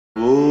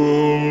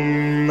Om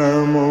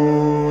Namo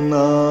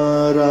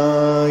Narayanaaya.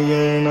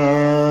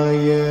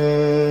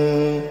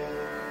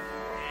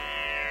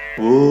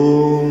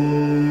 Om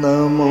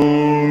Namo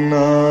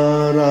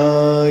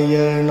Narayanaaya.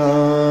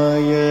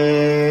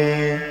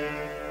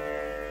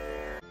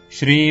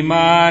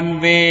 श्रीमान्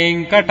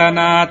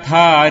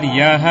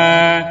वेङ्कटनाथार्यः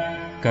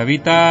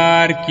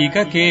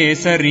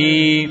कवितार्किककेसरी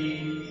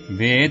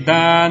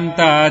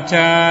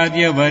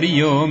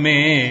वेदान्ताचार्यवर्यो मे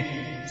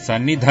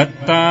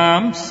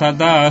सन्निधत्ताम्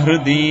सदा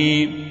हृदि।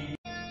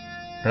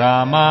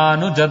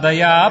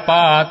 रामानुजदया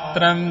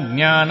पात्रम्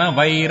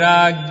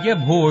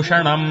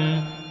ज्ञानवैराग्यभूषणम्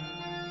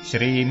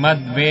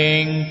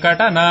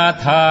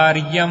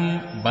श्रीमद्वेङ्कटनाथार्यम्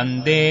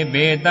वन्दे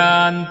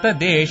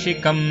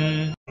वेदान्तदेशिकम्।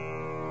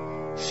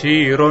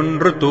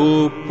 சீரொன்று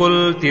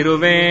தூப்புல்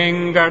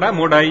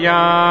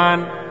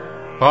திருவேங்கடமுடையான்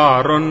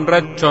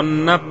பாரொன்றச்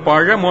சொன்ன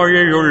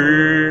பழமொழியுள்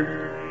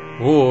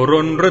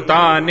ஊரொன்று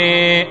தானே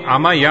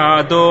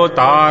அமையாதோ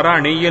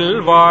தாரணியில்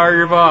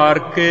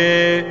வாழ்வார்க்கு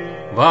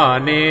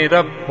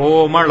வானேரப்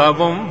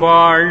போமளவும்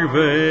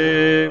வாழ்வு.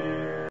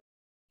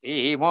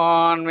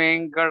 श्रीमान्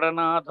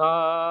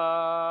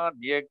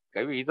वेङ्कटनाथार्य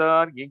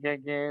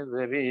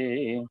कवितार्किककेसरी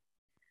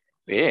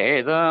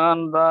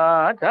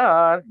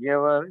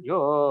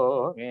वेदान्ताचार्यवर्यो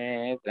मे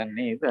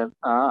सन्निधत्ताम्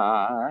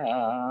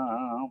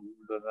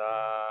सदा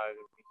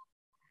हृदि।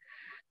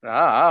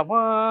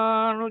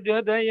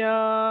 रामानुजदया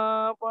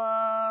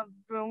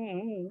पात्रम्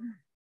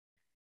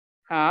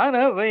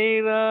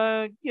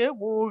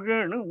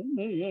ज्ञानवैराग्यभूषणम्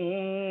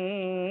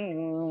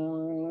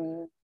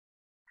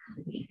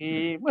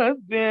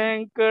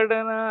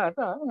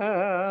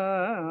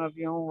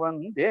श्रीमद्वेङ्कटनाथार्यं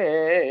वन्दे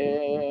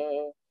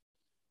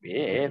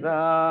வேதாந்ததேசிகம்.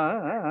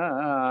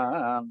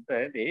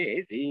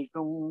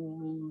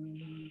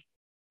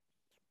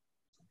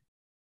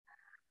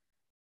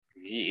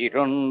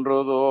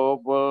 ஈரொன்றுதோ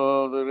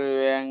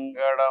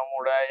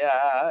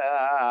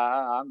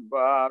திருவேங்கடமுடையான்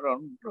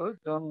பாரொன்று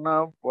சொன்ன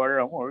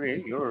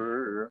பழமொழியுள்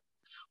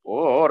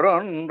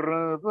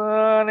ஓரொன்று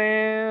தானே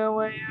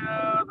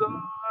வையாதோ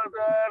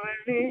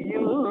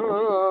தரணியில்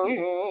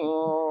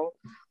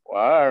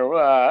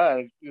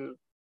வாழ்வார்க்கு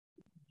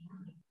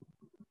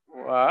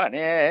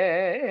வானேர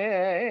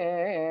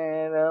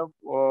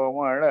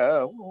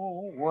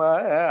போமளவும்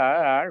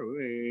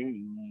வாழ்வு.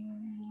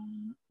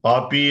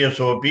 पापीय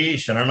सोपी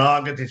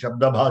शरणागति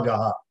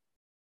शब्दभागः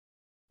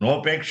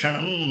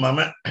नोपेक्षणं मम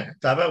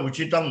तव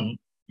उचितं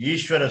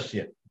ईश्वरस्य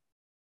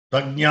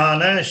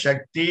तज्ञान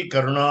शक्ति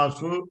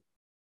करुणासु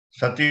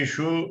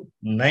सतीषु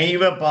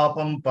नैव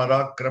पापं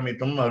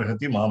पराक्रमितुम्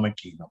अर्हति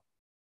मामकीनम्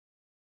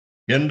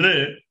என்று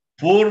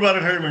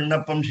பூர்வர்கள்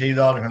விண்ணப்பம்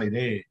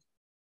செய்தார்களே.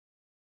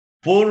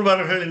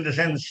 பூர்வர்கள் in the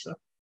sense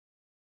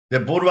the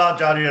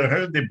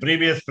பூர்வாச்சாரியர்கள், the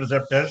previous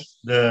preceptors,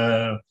 the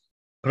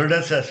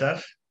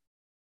predecessors.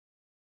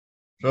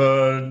 So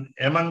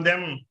among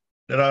them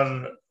there are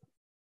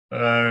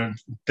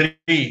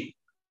three.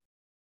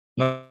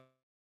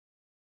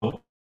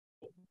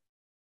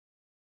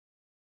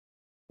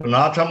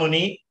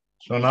 Nathamuni.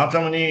 So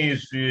Nathamuni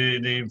is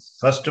the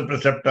first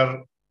preceptor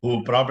who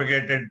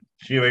propagated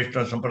Sri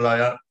Vaishnava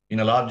Sampradaya in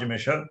a large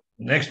measure.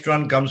 Next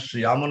one comes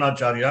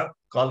Yamunacharya,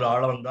 called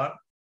Alavanda.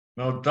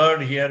 Now third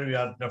here we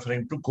are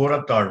referring to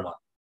Korathadva,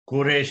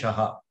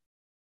 Kureshaha.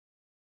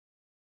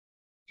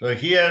 So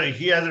here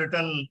he has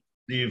written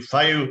the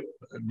 5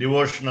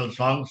 devotional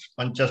songs,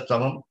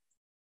 Panchastavam,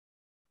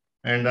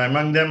 and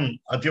among them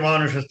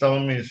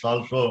Atimanushastavam is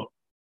also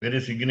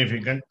very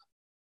significant.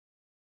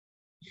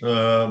 So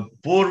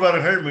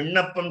Purvargal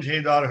Vinnappam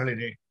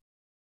Seidargalide.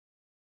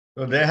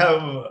 So they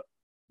have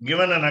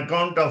given an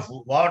account of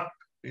what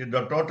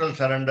the total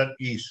surrender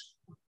is.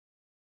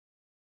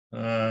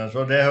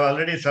 So they have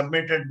already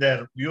submitted their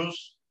views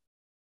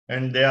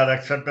and they are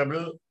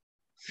acceptable.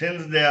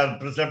 Since they are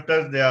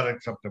preceptors, they are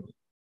acceptable.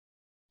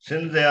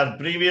 Since they are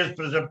previous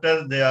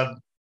preceptors, they are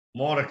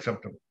more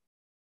acceptable.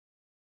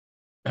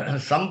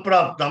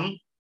 Sampraptam.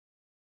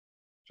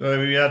 So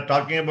we are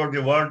talking about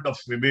the word of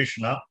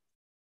Vibhishana,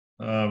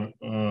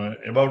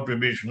 about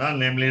Vibhishana,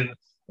 namely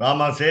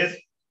Rama says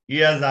he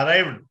has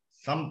arrived,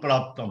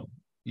 Sampraptam.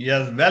 He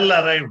has well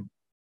arrived.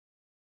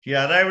 He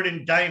arrived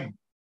in time.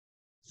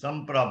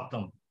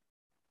 Sampraptam.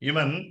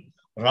 Even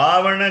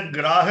Ravana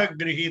Graha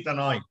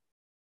Grihitanai.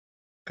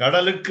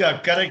 Kadalukku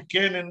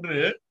akkarakke nindru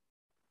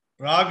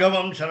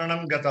Raghavam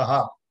Sharanam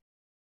Gataha.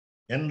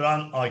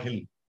 Enran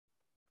Ahil.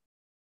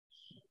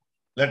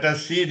 Let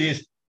us see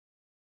these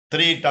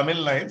 3 Tamil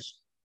lines,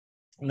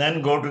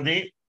 then go to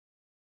the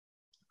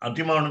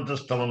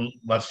Atimanutastavam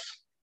verse.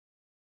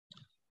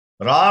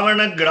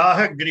 Ravana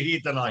Graha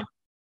Grihitanai.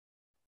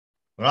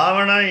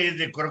 Ravana is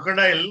the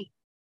crocodile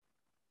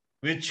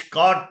which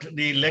caught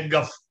the leg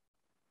of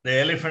the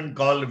elephant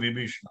called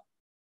Vibhishana.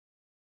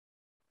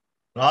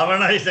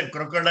 Ravana is a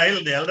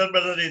crocodile, the elder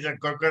brother is a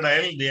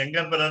crocodile, the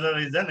younger brother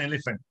is an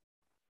elephant.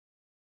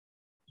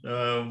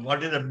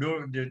 What is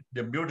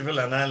the beautiful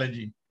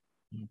analogy,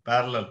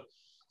 parallel.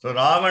 So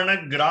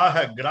Ravana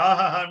Graha,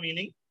 Graha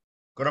meaning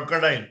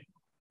crocodile.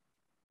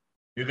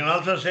 You can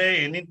also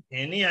say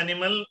any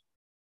animal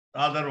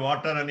other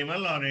water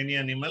animal or any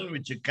animal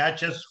which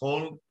catches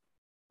hold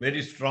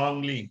very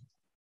strongly.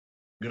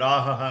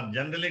 Graha,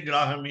 generally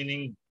graha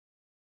meaning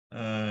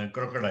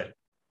crocodile.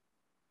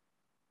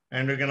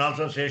 And you can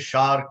also say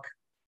shark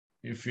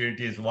if it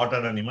is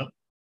water animal.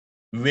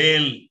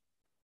 Whale,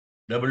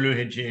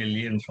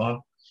 W-H-A-L-E and so on.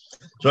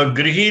 So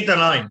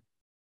Grihitanai,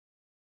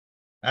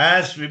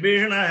 as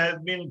Vibhishana has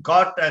been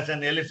caught as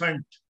an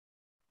elephant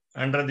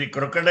under the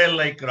crocodile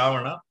like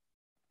Ravana,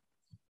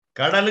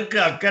 கடலுக்கு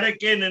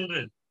அக்கறைக்கே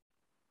நின்று,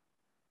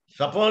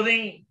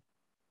 supposing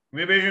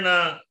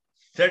Vibhishana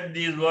said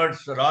these words,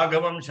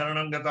 Raghavam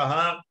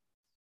Sharanangataha,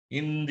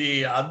 in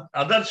the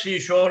other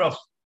seashore of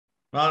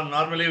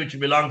normally which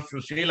belongs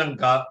to Sri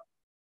Lanka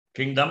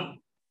kingdom,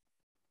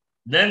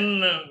 then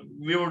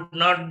we would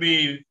not be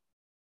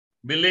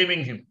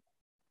believing him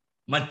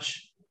much.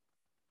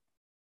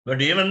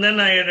 But even then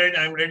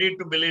I'm ready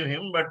to believe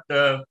him, but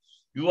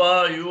you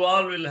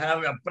all will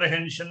have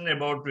apprehension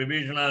about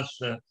Vibhishana's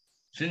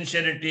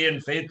sincerity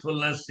and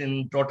faithfulness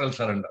in total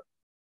surrender.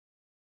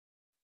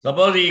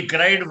 Suppose he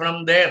cried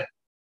from there,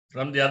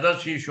 from the other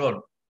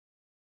seashore,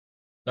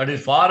 that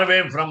is far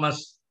away from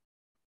us,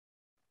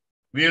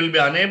 we will be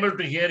unable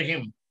to hear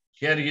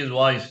his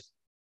voice.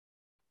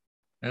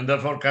 And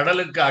therefore,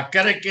 கடலுக்கு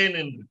அக்கறைக்கே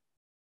நின்று,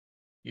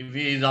 if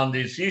he is on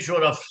the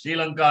seashore of Sri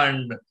Lanka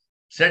and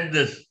said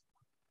this,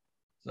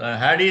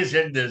 had he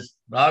said this,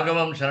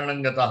 Raghavam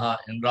Sharanangataha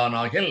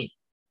என்றானாகில்,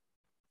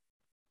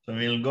 so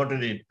we will go to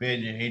the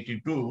page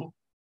 82.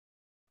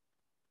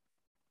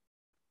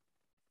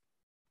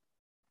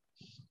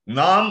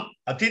 நாம்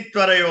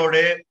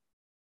அதித்வரையோடே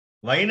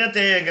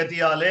வைனதேய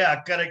கதியாலே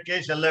அக்கறைக்கே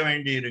செல்ல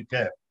வேண்டி இருக்க.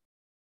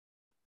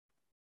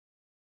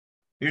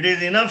 It is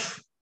enough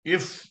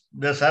if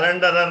the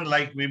surrenderer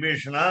like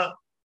Vibhishana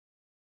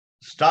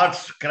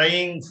starts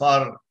crying for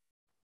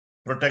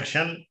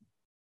protection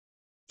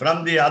from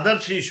the other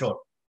seashore.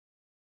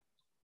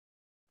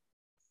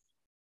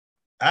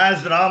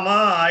 As Rama,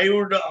 I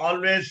would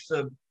always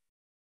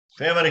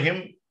favor him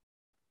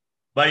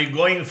by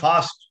going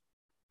fast,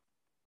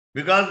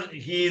 because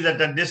he is at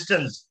a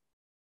distance,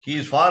 he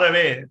is far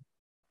away.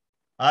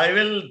 I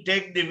will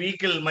take the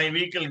vehicle, my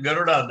vehicle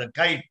Garuda, the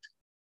kite,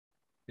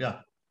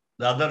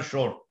 the other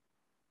shore.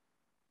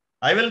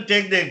 I will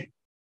take the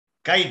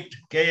kite,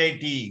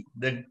 K-I-T,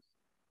 the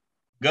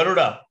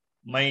Garuda,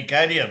 my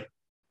carrier,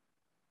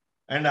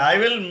 and I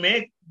will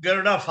make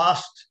Garuda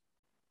fast.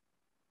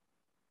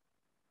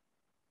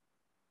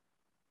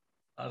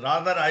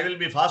 Rather, I will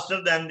be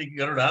faster than the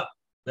Garuda,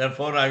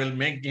 therefore I will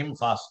make him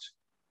fast,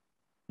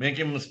 make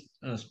him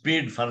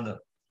speed further.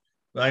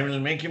 So I will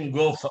make him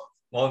go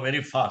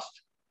very fast.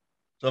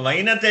 So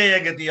Vainateya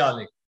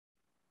Gatiyale,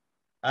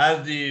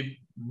 as the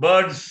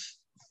birds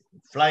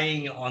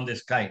flying on the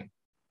sky.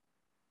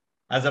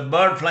 As a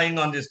bird flying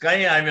on the sky,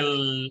 I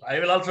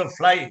will also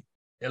fly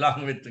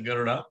along with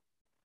Garuda.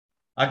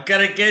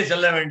 Akkarakke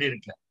sella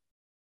vendirukka.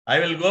 I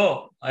will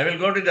go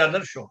to the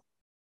other shore.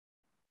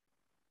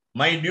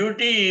 My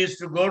duty is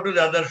to go to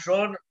the other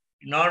shore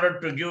in order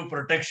to give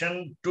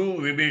protection to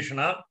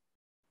Vibhishana.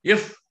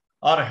 If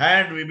or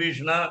had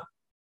Vibhishana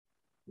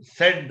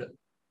said,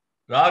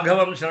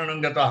 Raghavam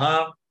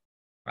Sharanangataha,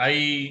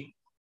 I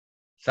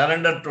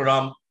surrender to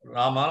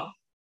Rama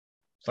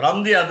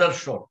from the other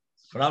shore,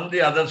 from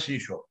the other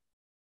seashore,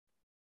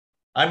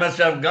 I must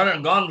have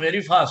gone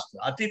very fast.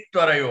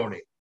 Atitvarayode.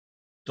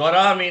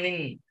 Twara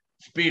meaning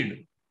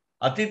speed.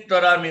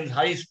 Atitvara means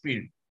high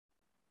speed.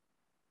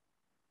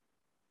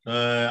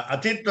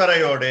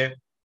 Atitvarayode.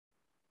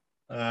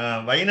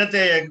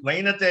 Vainateya,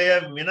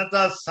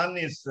 Vinata's son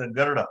is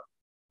Garuda.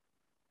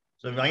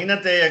 So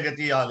Vainateya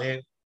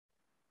Gatiyale,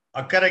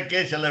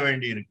 Akkarakke sella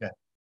vendi irukka.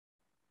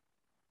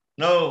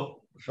 Now,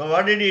 so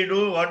what did he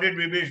do? What did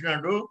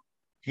Vibhishana do?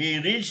 He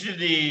reached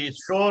the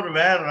shore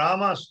where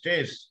Rama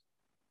stays.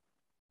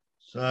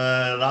 So,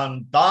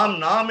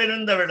 நாம்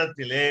இருந்த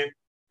விடத்திலே.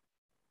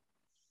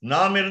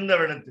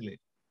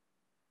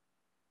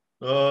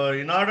 So,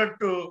 in order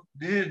to,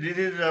 this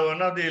is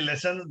one of the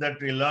lessons that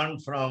we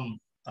learned from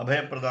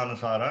Abhaya Pradana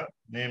Sara,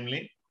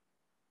 namely,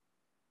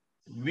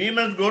 we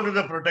must go to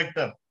the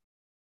protector.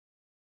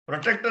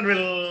 Protector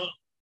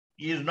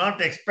is not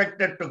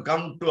expected to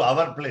come to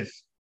our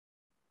place.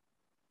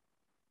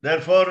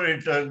 Therefore,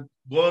 it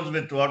goes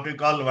with what we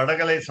call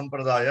Vadagalai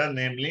Sampradaya,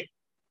 namely,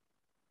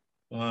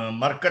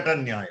 Markata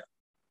Nyaya.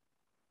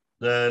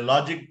 The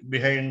logic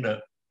behind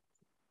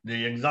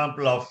the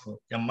example of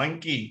a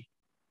monkey,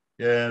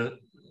 a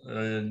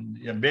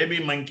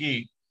baby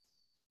monkey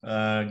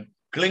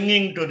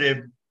clinging to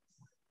the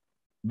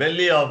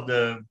belly of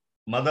the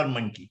mother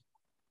monkey.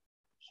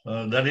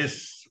 That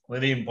is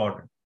very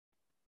important.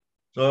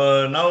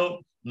 So now,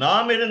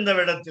 Namirindha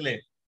Vedathile,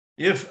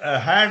 if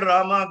had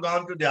Rama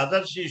gone to the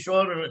other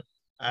seashore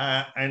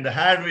and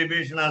had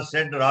Vibhishana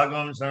said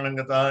Raghavam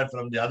Saranangata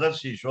from the other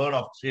seashore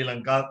of Sri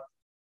Lanka,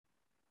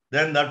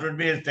 then that would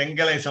be a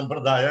Tengalai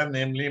Sampradaya,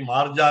 namely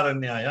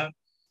Marjaranyaya.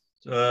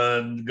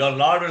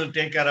 Lord will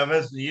take care of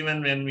us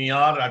even when we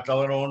are at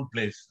our own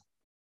place.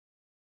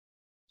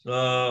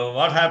 So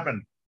what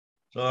happened?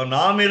 So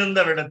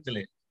Namirindha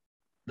Vedathile.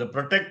 the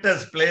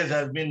protector's place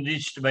has been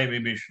reached by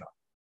Vibhishana.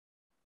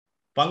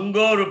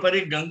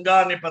 Pangorupari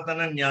Ganga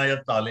Nipatana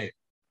Nyayatale.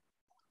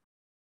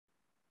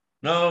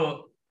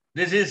 Now,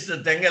 this is the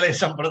Tengalai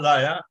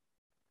Sampradaya.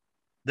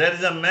 There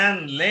is a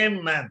man,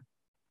 lame man,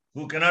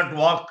 who cannot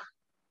walk,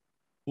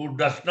 who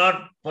does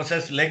not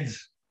possess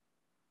legs.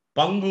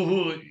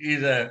 Panguhu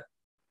is a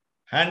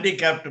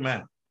handicapped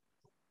man.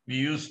 We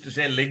used to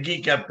say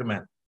leggy capped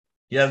man.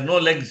 He has no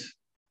legs.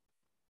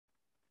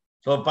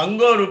 So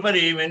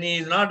Pangorupari, when he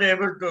is not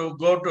able to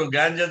go to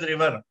Ganges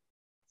river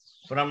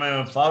from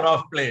a far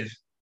off place,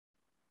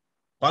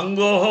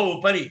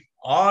 Pangoho Upari,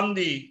 on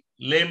the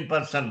lame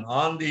person,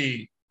 on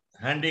the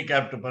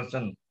handicapped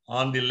person,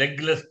 on the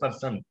legless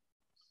person,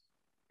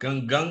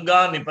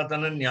 Ganga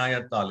Nipatana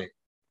Nyayatale.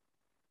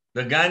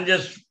 The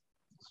Ganges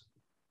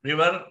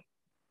river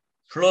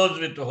flows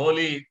with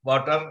holy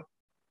water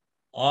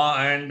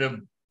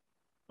and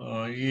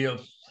he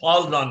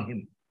falls on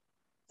him,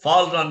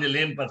 falls on the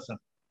lame person.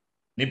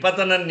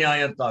 Nipatana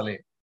Nyayatale,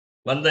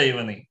 Vanda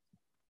Ivani.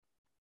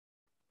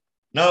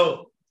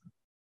 Now,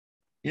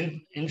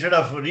 instead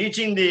of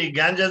reaching the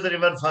Ganges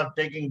river for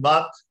taking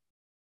bath,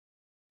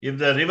 if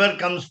the river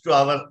comes to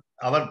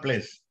our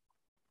place,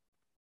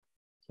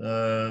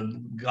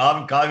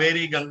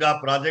 Kaveri Ganga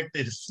project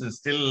is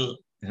still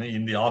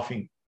in the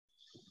offing.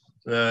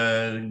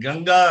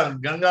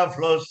 Ganga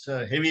flows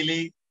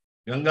heavily,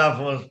 Ganga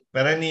flows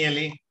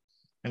perennially,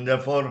 and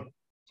therefore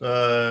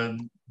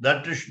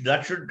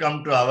that should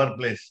come to our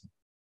place.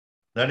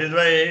 That is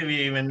why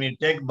when we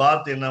take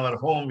bath in our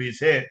home, we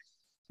say,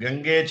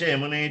 Gange cha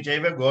Yamune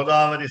chaiva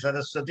Godavari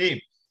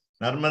Saraswati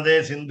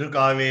Narmade Sindhu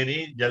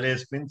Kaveri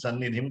Jalesmin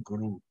Sannidhim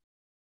Kuru.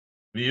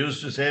 We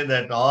used to say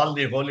that all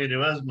the holy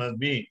rivers must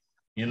be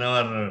in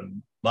our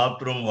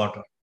bathroom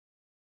water.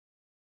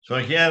 So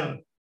here,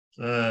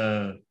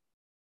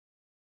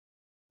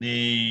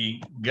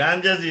 the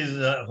Ganges is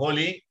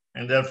holy,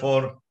 and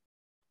therefore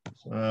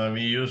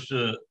we used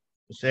to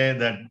say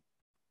that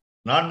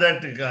not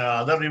that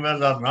other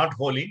rivers are not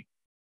holy.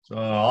 So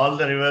all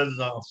the rivers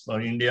of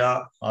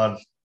India are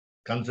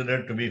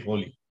considered to be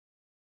holy.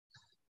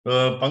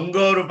 So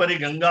Pangorupari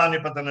Ganga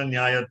Nipatana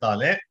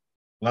Nyayatale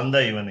Vanda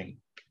Ivani.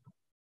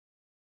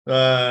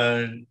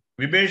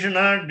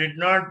 Vibhishana did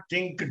not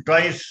think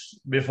twice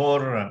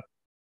before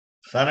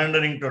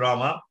surrendering to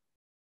Rama.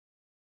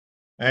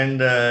 And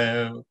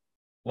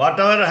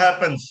whatever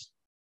happens,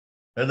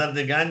 whether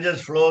the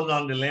Ganges flows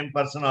on the lame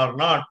person or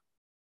not,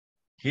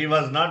 he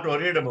was not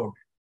worried about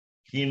it.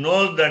 He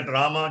knows that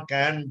Rama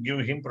can give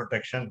him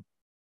protection.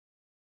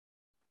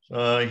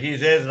 So he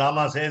says,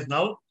 Rama says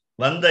now,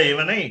 Vanda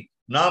Ivanai,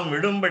 Nam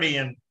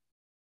Vidumbadiyan.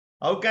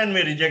 How can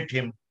we reject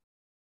him?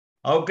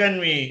 How can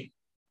we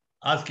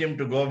ask him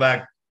to go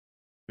back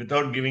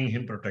without giving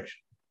him protection?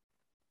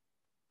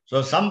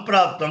 So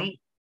Sampraptam,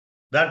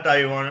 that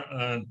I want,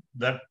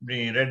 that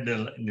we read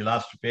in the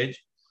last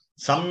page,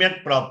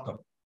 Samyak Praptam.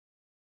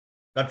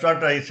 That's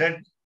what I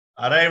said.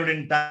 Arrived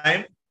in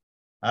time,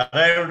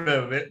 arrived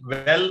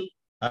well,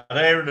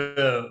 arrived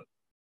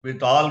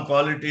with all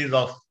qualities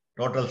of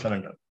total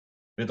surrender,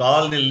 with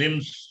all the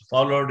limbs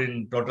followed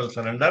in total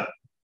surrender.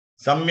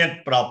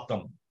 Samyak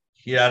Praptam.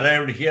 He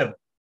arrived here.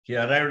 He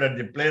arrived at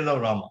the place of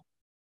Rama.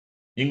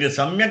 Inga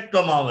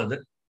Samyaktvam.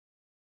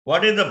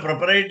 What is the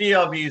propriety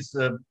of his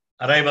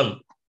arrival?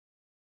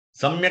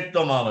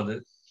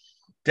 Samyaktvam.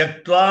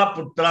 Tyaktva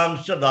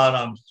Putramscha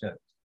Dharamscha.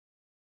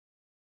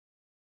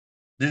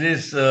 This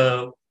is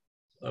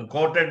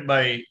quoted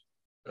by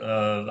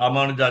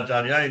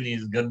Ramanujacharya in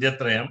his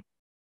Gadyatrayam.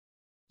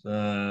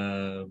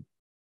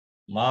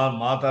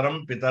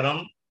 Mataram,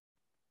 Pitaram,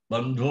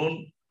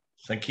 Bandhun,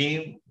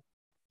 Sakhim,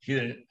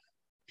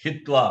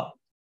 Hitva,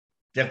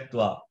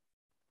 Tyaktva.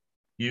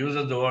 He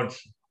uses the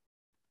words.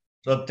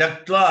 So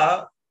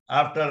Tyaktva,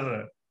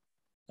 after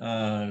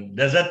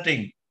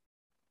deserting,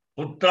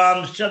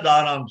 Putramscha,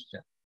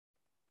 Dharamscha.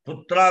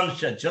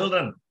 Putramscha,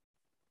 children,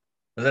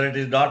 whether it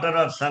is daughter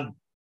or son,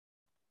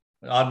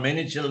 or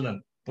many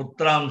children.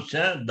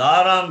 Putramscha,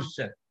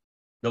 Dharamscha,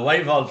 the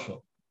wife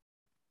also.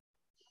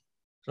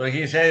 So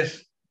he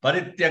says,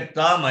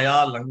 Parityakta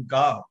Maya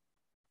Lanka.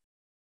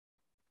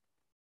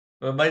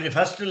 So by the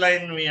first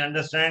line, we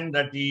understand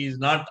that he is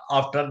not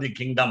after the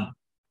kingdom.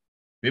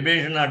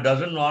 Vibhishana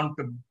doesn't want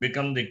to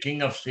become the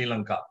king of Sri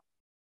Lanka.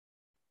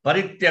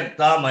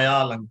 Parityakta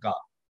Maya Lanka.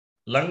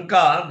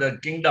 Lanka, the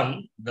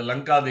kingdom, the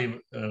Lanka,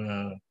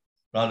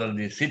 rather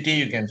the city,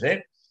 you can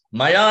say.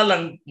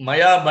 Maya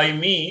by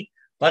me,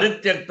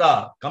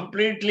 Parityakta,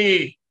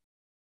 completely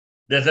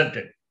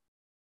deserted.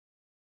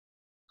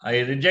 I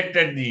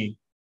rejected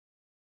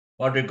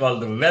what we call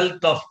the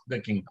wealth of the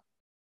kingdom.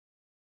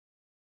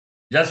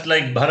 Just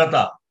like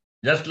Bharata,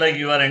 just like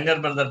your younger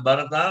brother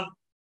Bharata,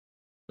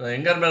 the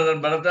younger brother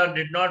Bharata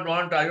did not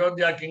want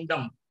Ayodhya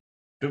kingdom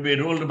to be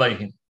ruled by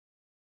him.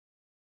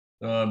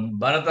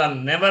 Bharata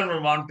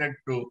never wanted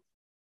to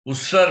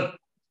usurp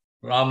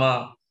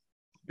Rama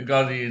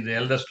because he is the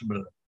eldest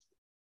brother.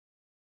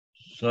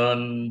 So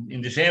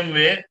in the same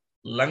way,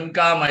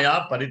 Lanka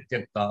Maya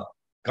Parityakta,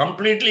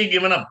 completely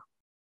given up.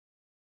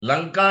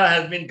 Lanka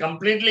has been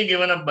completely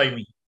given up by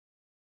me.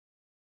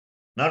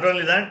 Not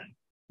only that,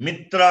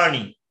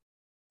 Mitrani,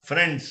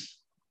 friends.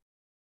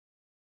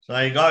 So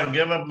I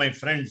gave up my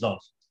friends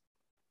also.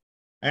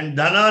 And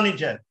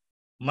Dhananicha,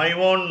 my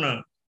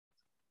own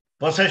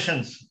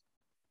possessions,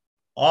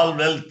 all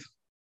wealth.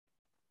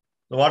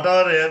 So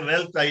whatever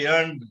wealth I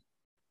earned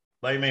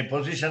by my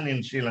position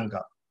in Sri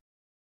Lanka.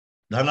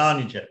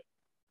 Dhananicha.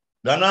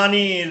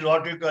 Dhanani is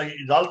what you call,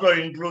 is also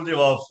inclusive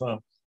of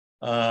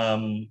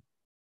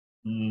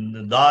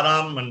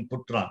Dharam and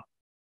Putran.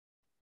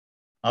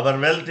 Our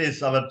wealth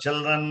is our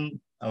children,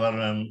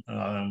 our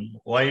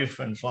wife,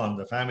 and so on,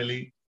 the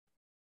family.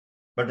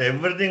 But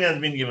everything has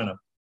been given up.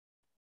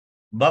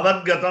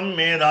 Bhavadgatam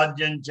me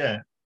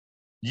rajyancha,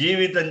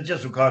 jivitancha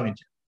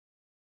sukhanicha.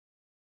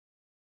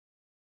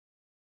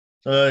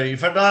 So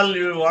if at all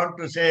you want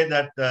to say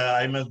that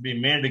I must be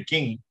made a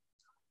king,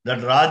 that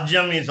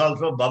rajyam is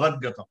also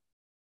bhavadgatam.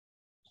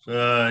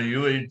 So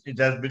it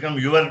has become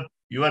your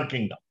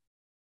kingdom.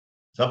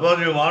 Suppose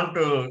you want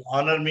to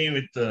honor me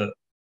with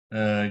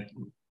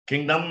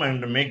kingdom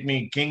and make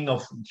me king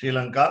of Sri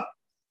Lanka.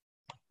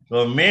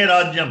 So me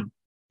rajyam,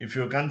 if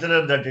you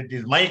consider that it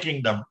is my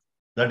kingdom,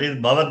 that is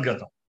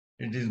bhavadgatam.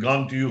 It is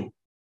gone to you.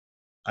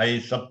 I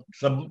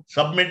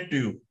submit to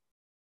you.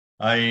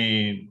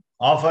 I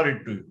offer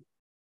it to you.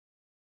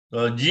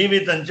 So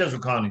jivitancha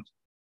sukhani.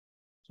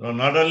 So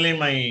not only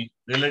my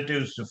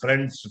relatives,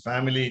 friends,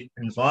 family,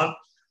 and so on.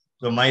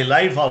 So my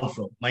life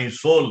also, my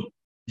soul,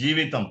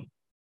 jivitam.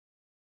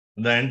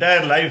 The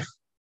entire life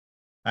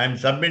I am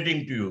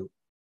submitting to you.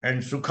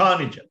 And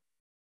sukhanicha.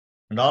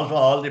 And also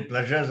all the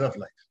pleasures of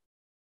life.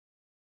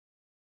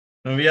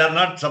 We are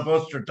not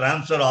supposed to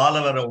transfer all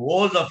our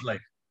woes of life,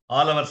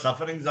 all our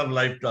sufferings of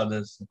life to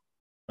others,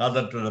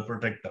 rather to the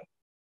protector.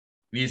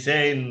 We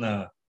say in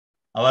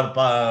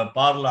our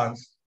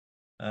parlance,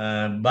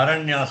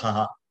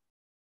 Bharanyasaha.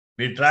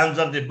 We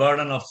transfer the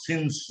burden of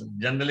sins.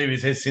 Generally, we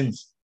say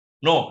sins.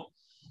 No.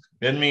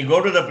 When we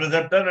go to the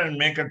preceptor and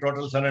make a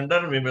total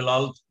surrender, we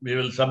will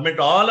submit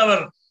all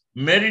our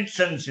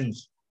merits and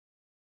sins.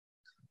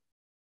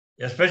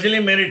 Especially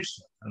merits,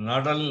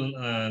 not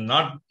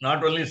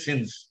only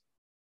sins.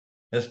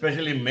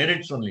 Especially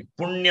merits only.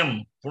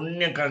 Punya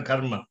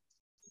karma.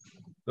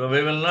 So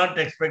we will not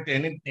expect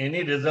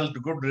any result,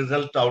 good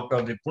result out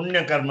of the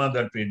punya karma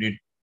that we did.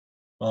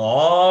 So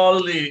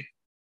all the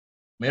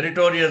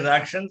meritorious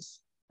actions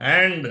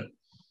and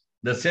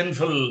the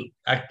sinful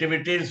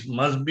activities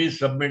must be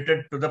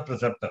submitted to the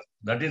preceptor.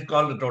 That is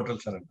called the total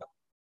surrender.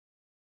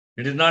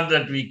 It is not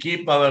that we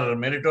keep our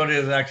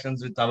meritorious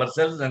actions with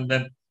ourselves and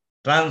then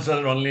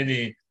transfer only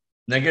the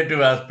negative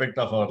aspect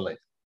of our life.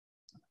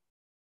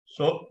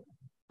 So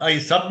I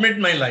submit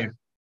my life,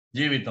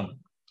 jivitam,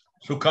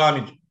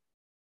 sukhani.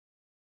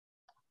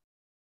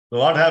 So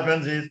what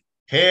happens is,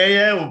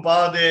 heya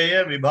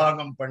upadeya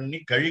vibhagam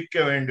panni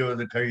kazhikka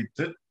venduvathu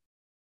kazhittu,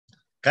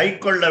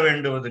 kaikkolla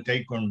venduvathu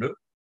kaikkondu,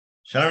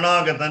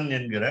 sharanagatan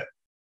engira.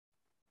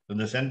 So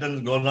the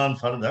sentence goes on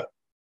further.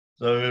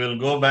 So we will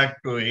go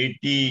back to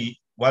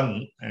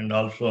 81 and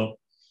also,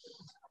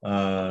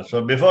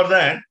 so before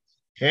that,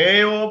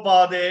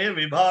 heyopadeya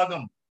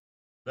vibhagam.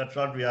 That's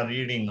what we are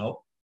reading now.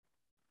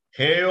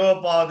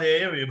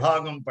 Heyopadeya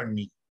vibhagam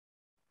panni.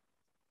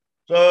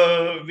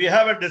 So we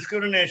have a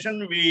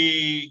discrimination.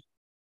 We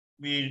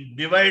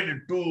divide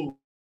into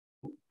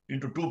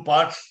two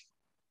parts.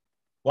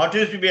 What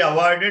is to be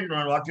avoided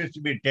and what is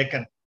to be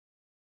taken.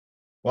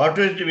 What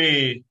is to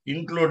be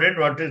included,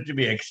 what is to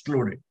be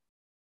excluded.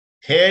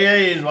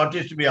 Heya is what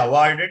is to be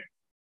avoided.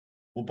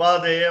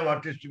 Upadeya,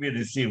 what is to be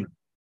received.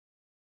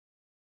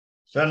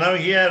 So now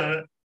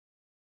here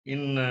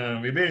in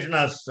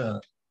Vibhishana's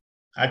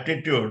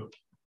attitude,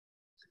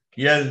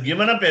 he has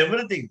given up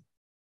everything.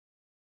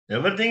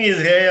 Everything is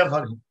heya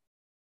for him.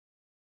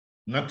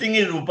 Nothing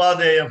is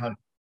upadeya for him.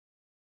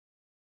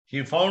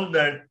 He found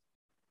that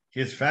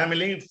his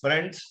family,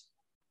 friends,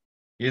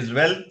 his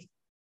wealth,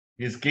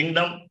 his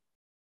kingdom,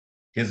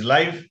 his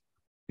life,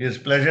 his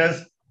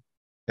pleasures,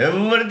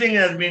 everything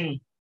has been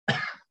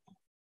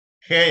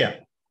heya,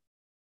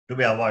 to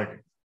be avoided.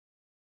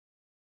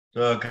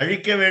 So,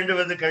 kazhikka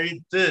venduvathu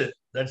kazhittu,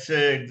 that's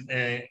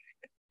an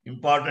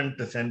important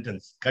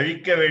sentence.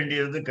 Kazhikka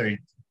vendiyathu kazhittu.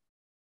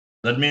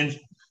 That means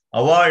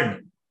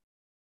avoid.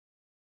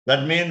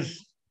 That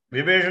means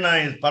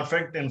Vibhishana is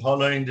perfect in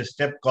following the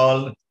step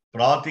called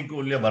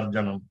pratikulya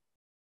varjanam.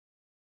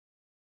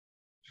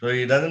 So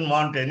he doesn't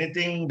want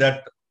anything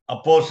that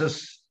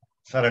opposes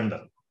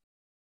surrender.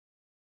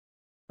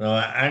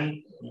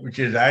 And which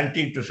is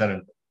anti to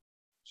surrender.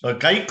 So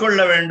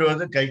kaikkolla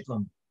venduvathu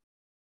kaikkondu.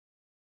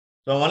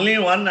 So only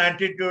one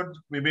attitude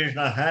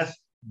Vibhishana has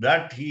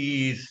that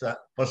he is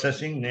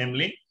possessing,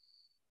 namely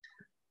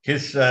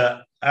his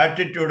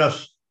attitude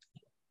of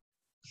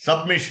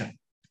submission.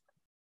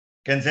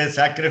 Can say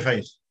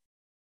sacrifice.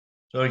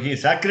 So he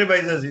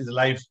sacrifices his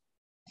life,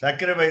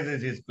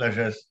 sacrifices his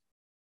pleasures,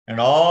 and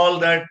all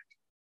that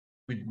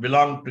which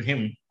belong to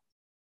him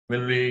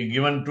will be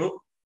given to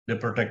the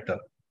protector.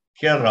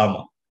 Here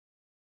Rama.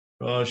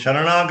 So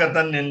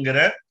Sharanagatan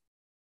engira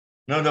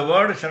Now the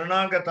word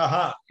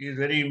Sharanagataha is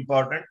very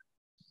important.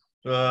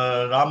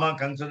 Rama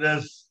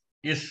considers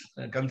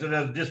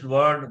this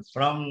word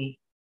from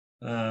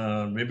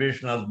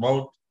Vibhishana's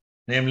mouth,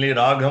 namely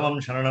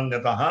Raghavam Sharanam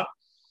Gataha,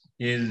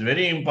 is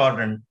very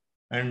important,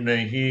 and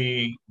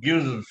he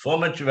gives so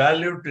much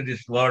value to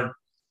this word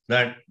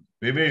that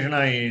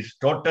Vibhishana is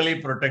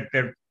totally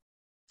protected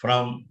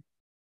from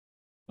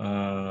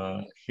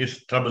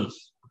his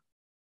troubles.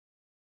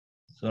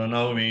 So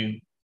now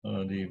the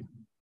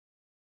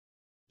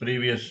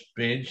previous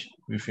page,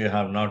 if you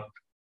have not,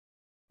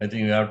 I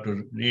think you have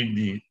to read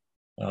the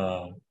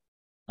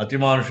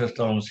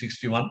Atimanushastavam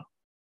 61,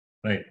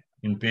 right,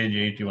 in page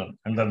 81,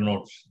 under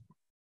notes.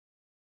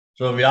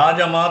 So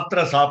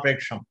Vyajamatra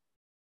Sapeksham.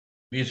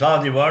 We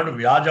saw the word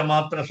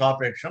Vyajamatra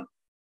Sapeksham.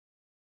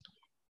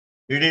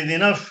 It is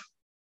enough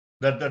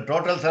that the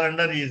total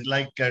surrender is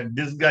like a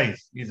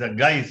disguise, is a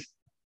guise.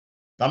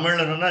 Tamil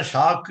is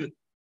shock.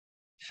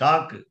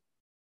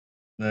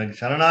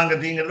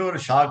 Sharanagatingiradhu ஒரு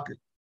shock.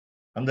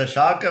 அந்த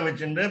ஷாக்கை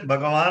வச்சுட்டு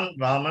பகவான்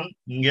ராமன்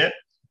இங்க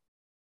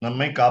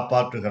நம்மை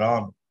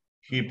காப்பாற்றுகிறான்.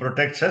 He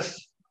protects us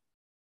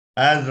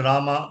as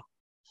Rama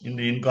in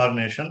the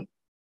incarnation,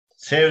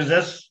 saves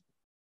us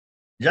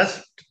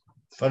just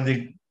for the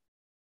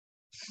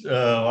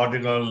what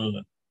you call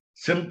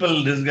simple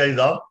disguise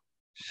of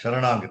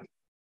Sharanagati,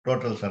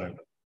 total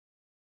surrender.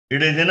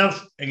 It is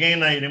enough.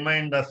 Again, I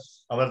remind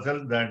us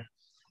ourselves that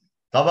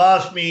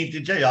Tavasmi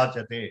iticha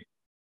yachate.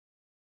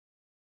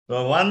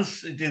 So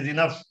once it is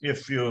enough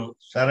if you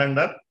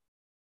surrender,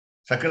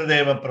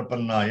 Sakradeva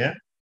Prapannaya,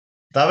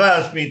 Tava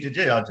Asmi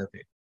iticha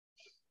yachate.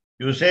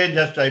 You say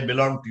just I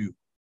belong to you.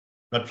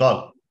 That's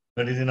all.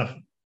 That is enough.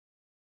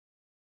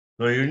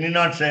 So you need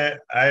not say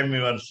I am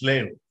your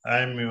slave, I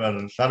am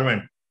your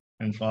servant,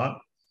 and so on.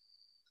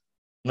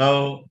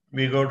 Now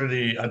we go to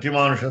the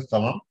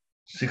Atimanushastavam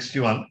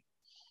 61.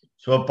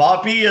 So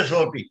Papi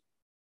Yasopi.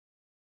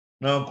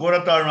 Now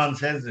Kuratarman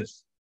says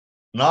this.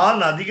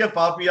 Nan Adhiga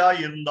Papiya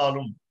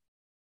Irundalum.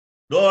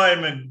 Though I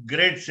am a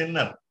great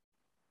sinner,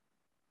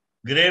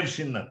 grave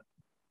sinner,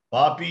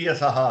 Papi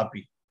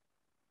Yasahapi.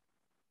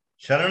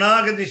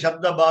 Sharanagati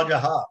Shabda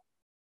Bhajaha.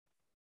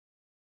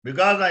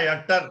 Because I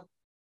utter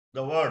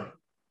the word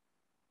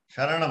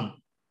Sharanam,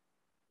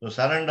 to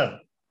surrender.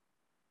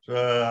 So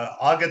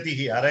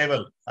Agatihi,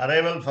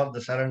 arrival for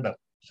the surrender,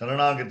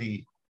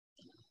 Sharanagatihi.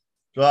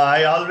 So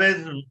I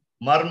always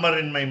murmur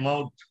in my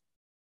mouth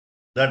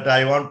that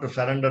I want to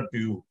surrender to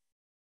you.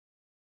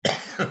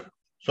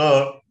 So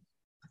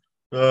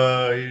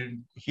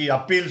he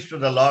appeals to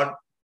the Lord.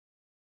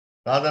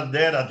 Rather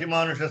there,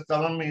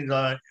 Atimanushastavam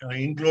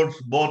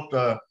includes both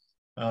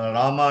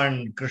Rama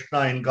and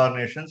Krishna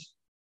incarnations,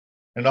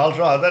 and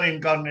also other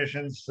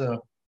incarnations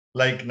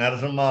like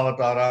Narasimha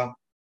Avatara,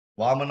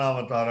 Vamana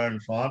Avatara,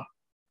 and so on.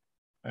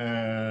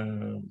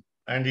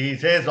 And he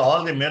says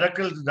all the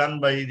miracles done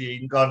by the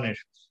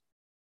incarnations,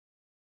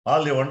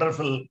 all the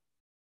wonderful,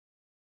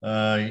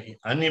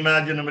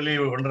 unimaginably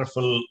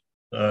wonderful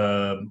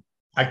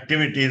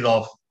activities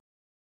of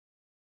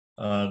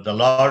the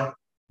Lord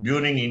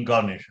during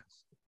incarnations.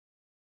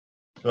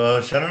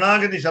 So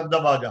Sharanagati Shabda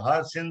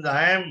Bhajaha, since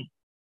I am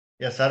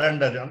a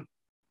surrenderer,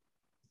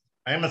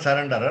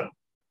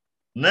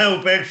 na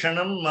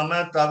upekshanam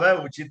mama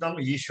tava uchitam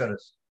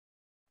ishwaras.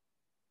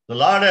 The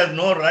Lord has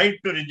no right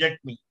to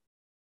reject me.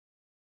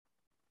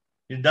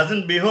 It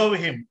doesn't behove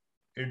him.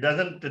 It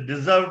doesn't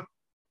deserve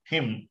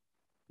him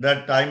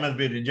that I must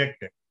be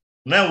rejected.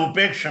 Na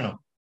upekshanam.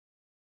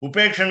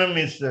 Upekshanam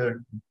is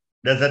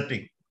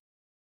deserting,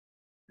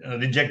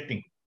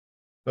 rejecting.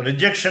 So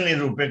rejection is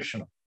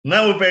upekshanam.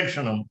 Na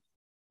upekshanam.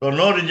 So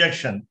no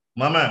rejection.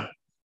 Mama.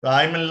 So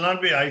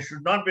I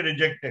should not be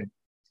rejected.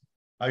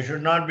 I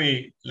should not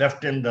be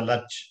left in the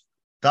lurch.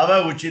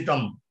 Tava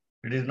uchitam.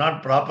 It is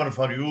not proper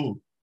for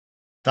you.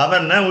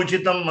 Tava na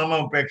uchitam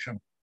mama upekshanam.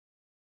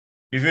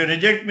 If you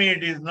reject me,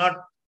 it is not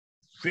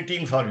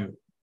fitting for you.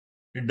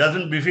 It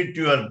doesn't befit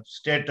your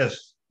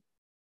status.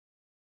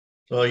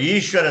 So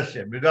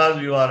Ishwarasya, because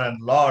you are a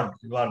Lord,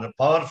 you are the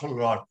powerful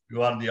Lord,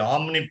 you are the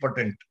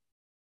omnipotent.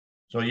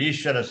 So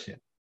Ishwarasya.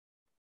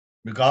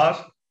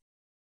 Because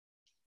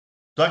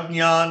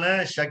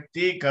Tajnana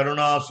Shakti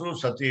Karunasu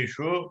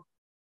Satishu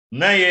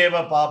Na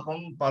eva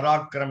papam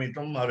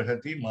parakramitum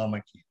arhati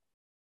mamaki.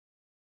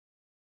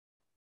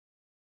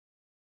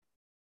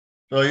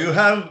 So you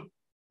have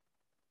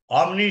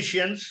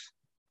omniscience.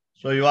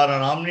 So you are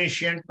an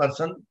omniscient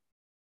person.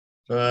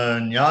 So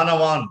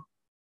Jnanavan,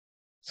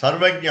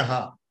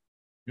 Sarvajnaha,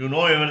 you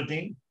know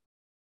everything.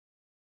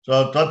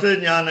 So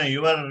Tatu Jnana,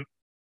 your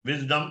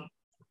wisdom.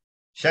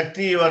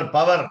 Shakti, your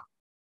power,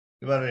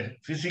 your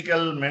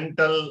physical,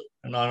 mental,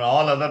 and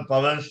all other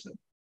powers.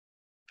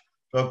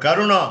 So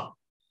Karuna,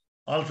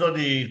 also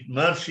the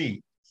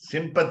mercy,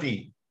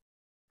 sympathy,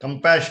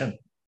 compassion.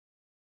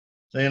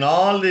 So in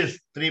all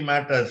these three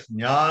matters,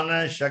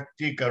 Jnana,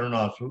 Shakti,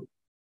 Karunasu,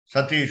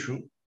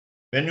 Satishu,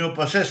 when you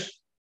possess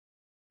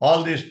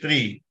all these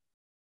three,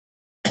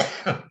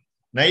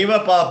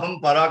 Naiva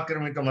Papam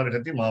Parakramitam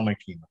Arhati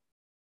Mamakina.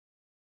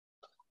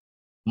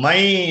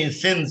 My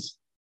sins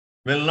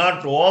will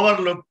not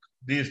overlook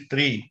these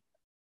three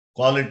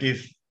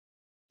qualities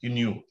in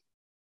you.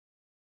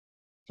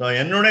 So,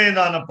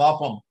 ennudayadana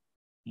papam,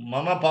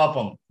 mama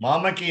papam,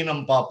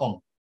 mamakinam papam.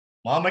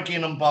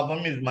 Mamakinam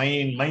papam is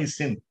my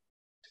sin.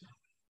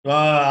 So,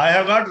 I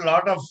have got a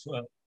lot of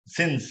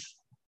sins.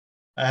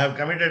 I have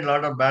committed a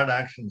lot of bad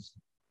actions.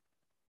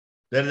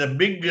 There is a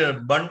big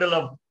bundle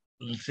of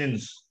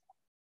sins,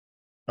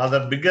 or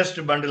the biggest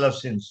bundle of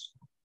sins.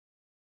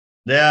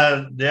 They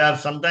are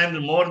sometimes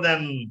more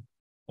than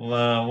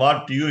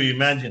what you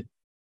imagine.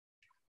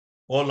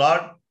 Oh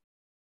Lord,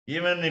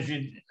 even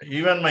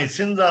my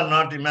sins are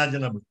not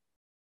imaginable.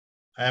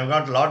 I have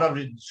got a lot of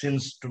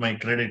sins to my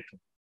credit,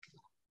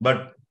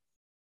 but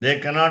they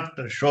cannot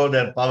show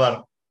their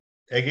power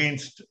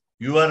against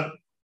your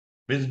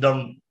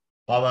wisdom,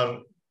 power,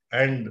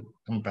 and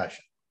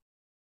compassion.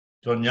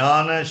 So,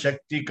 jnana,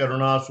 shakti,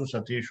 karunasu,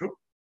 satishu,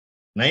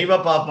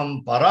 naiva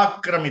papam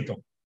parakramitam.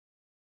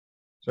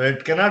 So,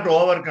 it cannot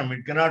overcome,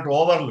 it cannot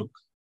overlook,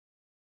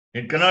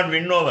 it cannot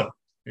win over,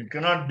 it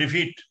cannot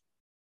defeat.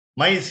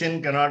 My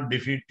sin cannot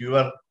defeat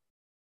your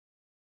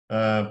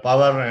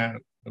power,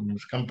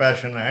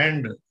 compassion,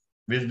 and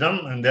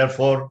wisdom, and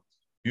therefore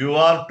you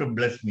are to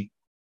bless me.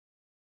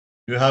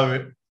 You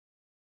have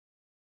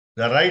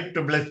the right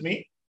to bless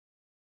me.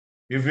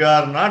 If you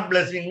are not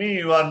blessing me,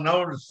 you are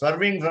now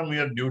serving from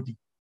your duty.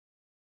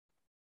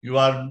 You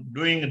are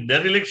doing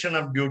dereliction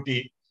of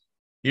duty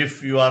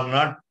if you are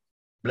not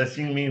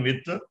blessing me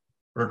with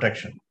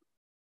protection.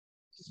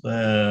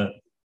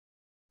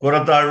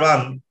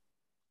 Kuratalvan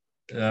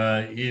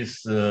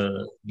is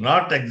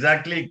not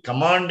exactly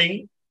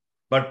commanding,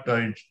 but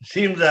it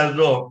seems as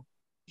though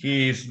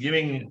he is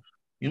giving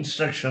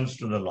instructions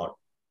to the Lord.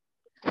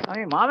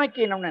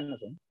 மாமக்கீனம்னு என்ன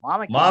sir?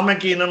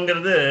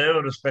 மாமக்கீனம்ங்கிறது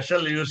ஒரு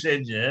special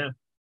usage.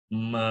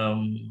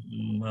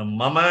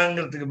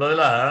 மமங்கிறதுக்கு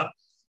பதிலா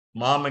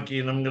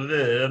மாமக்கீனம்ங்கிறது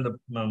அந்த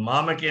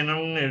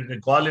மாமக்கீனம்னு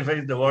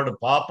qualifies த word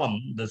பாப்பம்,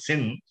 த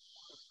சின்.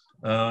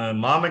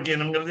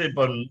 மாமக்கீனம்ங்கிறது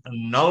இப்போ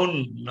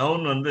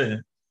noun வந்து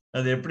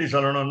அது எப்படி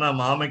சொல்லணும்னா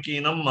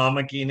மாமக்கீனம்,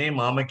 மாமக்கீனே,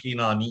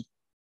 மாமக்கீனானி,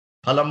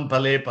 பலம்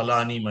பலே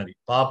பலானி மாதிரி,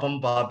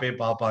 பாப்பம் பாப்பே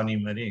பாப்பானி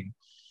மாதிரி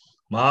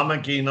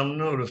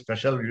மாமக்கீனம்னு ஒரு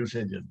ஸ்பெஷல்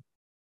யூசேஜ்.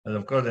 அது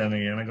அப்கோர்ஸ்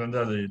எனக்கு வந்து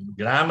அது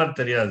கிராமர்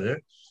தெரியாது,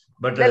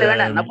 பட்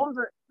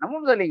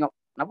நபும்சகலிங்கம்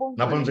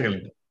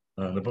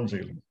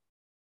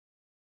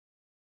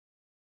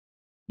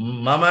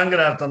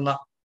மமங்கிற அர்த்தம்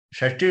தான்,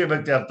 ஷஷ்டி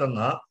விபக்தி அர்த்தம்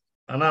தான்.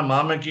 ஆனா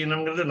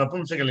மாமக்கீனம்ங்கிறது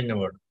நபும்சகலிங்க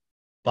வேர்டு,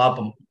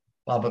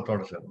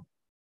 பாப்பத்தோட சேரும்.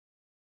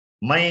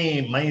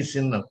 My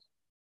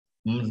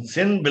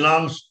sin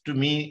belongs to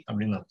me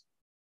அப்படின்னு அர்த்தம்.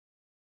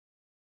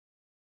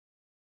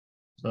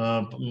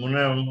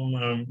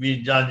 We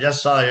just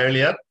saw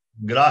earlier,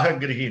 கிராக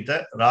கிரகீத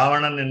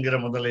Ravanan என்கிற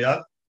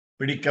முதலையால்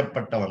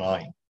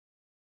பிடிக்கப்பட்டவனாய்.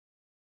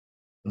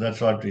 That's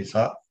what we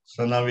saw. So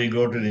now we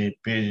go to the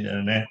page,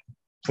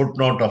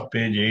 footnote of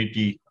page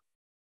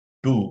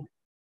 82.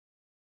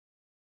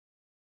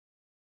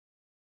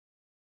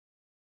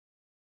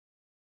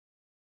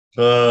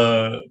 So,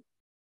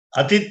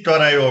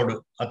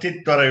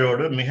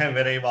 அதித்வரையோடு மிக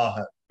விரைவாக,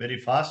 வெரி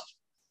ஃபாஸ்ட்,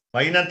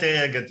 வைனதேய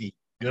கதி,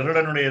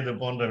 கருடனுடையது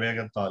போன்ற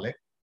வேகத்தாலே,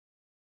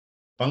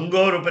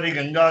 பங்கோருபரி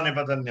கங்கா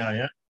நிபதன்யாய,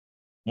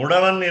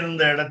 முடவன்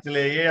இருந்த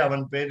இடத்திலேயே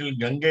அவன் பேரில்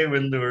கங்கை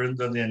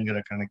விழுந்தது என்கிற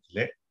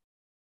கணக்கிலே.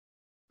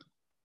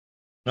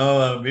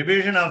 Now,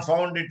 Vibhishana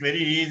found it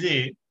very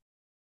easy.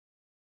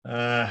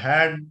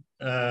 Had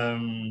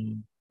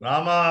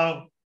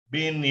Rama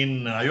been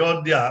in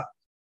Ayodhya,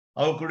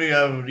 how could he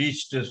have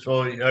reached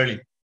so early?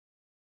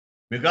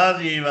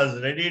 Because he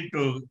was ready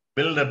to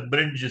build a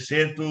bridge,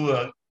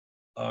 Setu,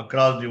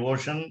 across the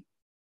ocean.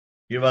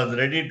 He was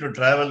ready to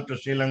travel to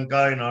Sri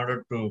Lanka in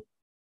order to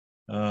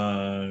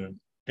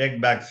take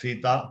back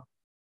Sita.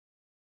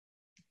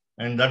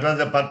 And that was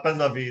the purpose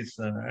of his,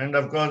 and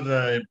of course,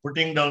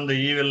 putting down the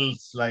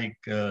evils like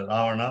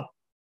Ravana.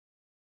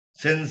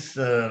 Since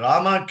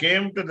Rama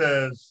came to the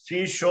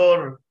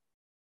seashore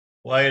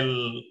while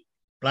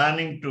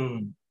planning to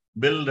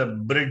build a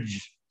bridge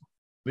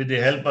with the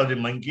help of the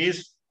monkeys,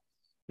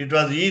 it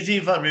was easy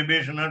for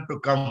Vibhishana to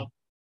come.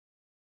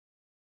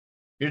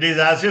 It is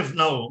as if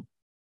now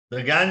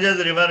the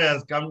Ganges river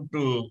has come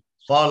to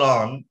fall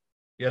on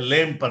a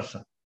lame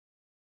person,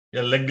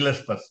 a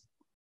legless person.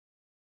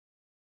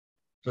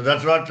 So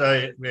that's what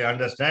we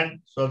understand.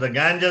 So the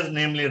Ganges,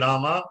 namely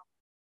Rama,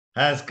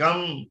 has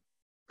come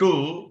to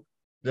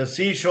the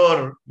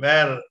seashore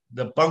where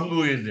the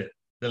Pangu is there,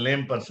 the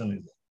lame person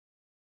is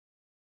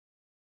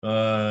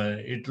there.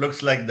 It looks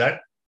like that.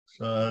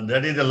 So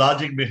that is the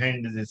logic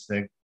behind this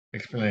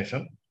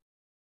explanation.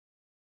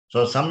 So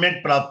Samyak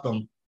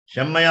Praptam,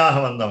 Shammayaha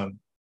Vandavan.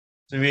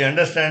 So we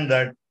understand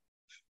that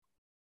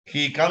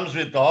he comes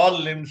with all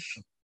limbs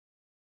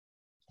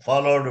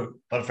followed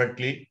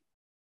perfectly.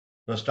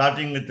 So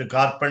starting with the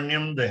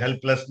Karpanyam, the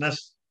helplessness,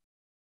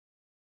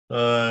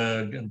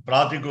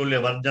 Pratikulya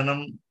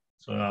Varjanam,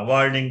 so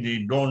avoiding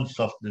the don'ts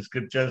of the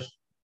scriptures,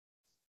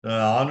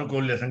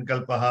 Anukulya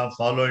Sankalpaha,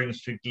 following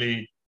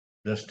strictly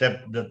the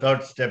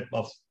third step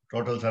of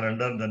total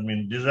surrender, that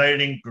means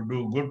deciding to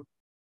do good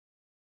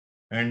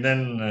And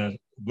then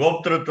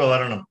Goptrutva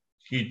Varanam.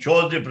 He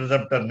chose the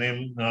preceptor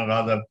name,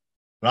 rather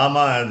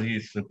Rama as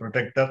his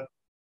protector.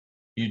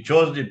 He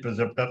chose the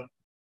preceptor,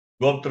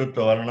 Goptrutva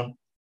Varanam.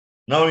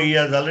 Now he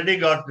has already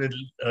got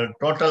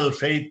total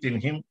faith in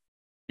him,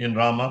 in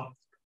Rama,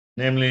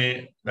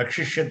 namely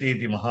Rakshishyati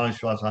iti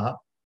Mahavishwasaha.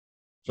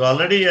 So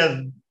already he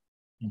has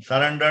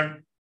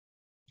surrendered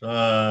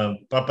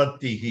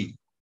Prapattihi.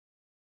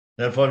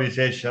 Therefore we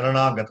say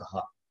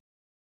Sharanagataha.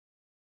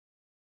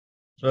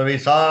 So we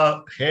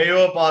saw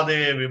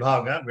Heyopade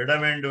Vibhaga, Vida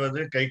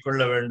Venduvathu,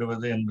 Kaikulla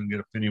Venduvathu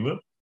engiற பிரிவு.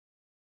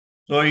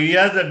 So he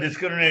has a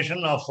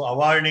discrimination of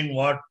avoiding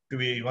what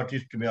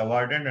is to be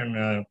avoided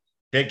and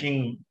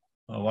taking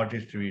what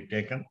is to be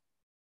taken.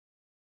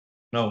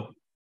 Now,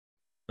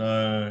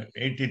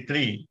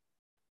 83,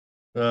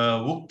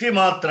 Ukti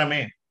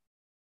Matrame.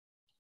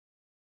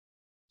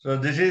 So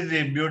this is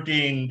the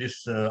beauty in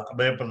this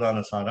Abhaya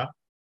Pradana Sara.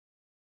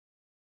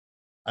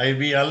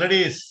 We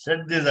already said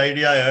this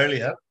idea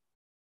earlier.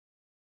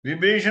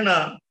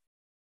 Vibhishana,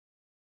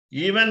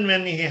 even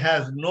when he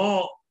has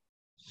no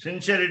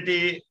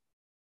sincerity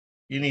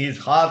in his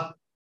heart,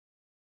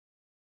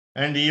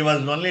 and he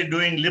was only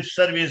doing lip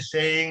service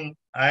saying,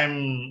 I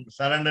am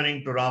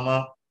surrendering to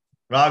Rama,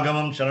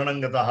 Raghamam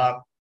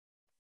Sharanangataha.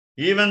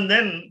 Even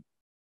then,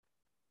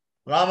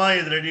 Rama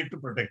is ready to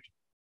protect him.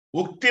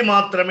 Ukti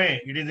Matrame,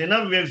 it is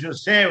enough if you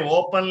say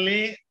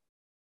openly,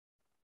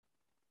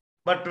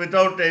 but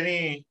without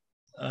any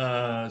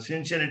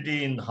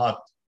sincerity in heart.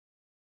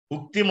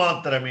 Ukti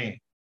Matrame,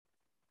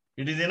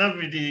 it is enough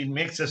if he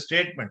makes a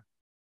statement.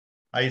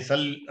 I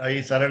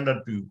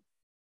surrender to you.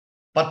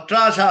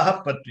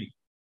 Patrashaha Patri.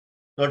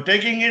 So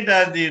taking it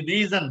as the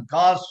reason,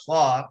 cause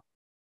for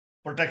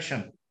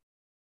protection.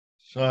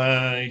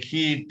 So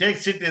he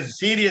takes it as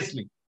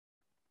seriously.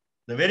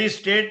 The very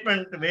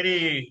statement,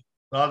 very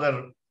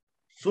rather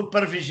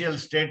superficial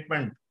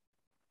statement,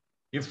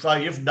 if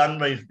done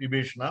by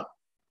Vibhishana,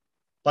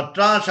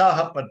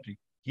 Patrashaha Patri,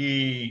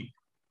 he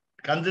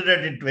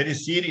considered it very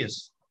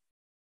serious.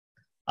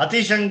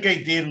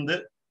 Atishankai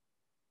Tirndu,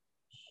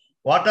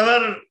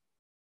 whatever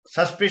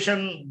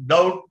suspicion,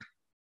 doubt,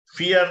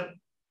 fear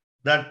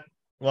that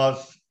was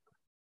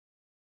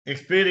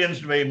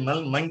experienced by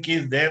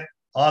monkeys there,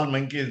 all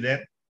monkeys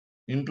there,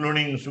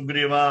 including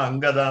Sugriva,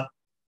 Angada,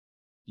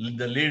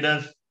 the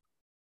leaders,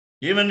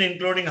 even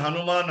including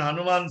Hanuman.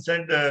 Hanuman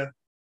said,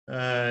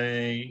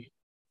 I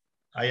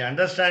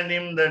understand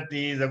him that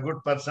he is a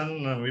good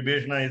person,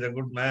 Vibhishana is a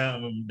good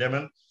man,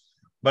 demon,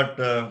 but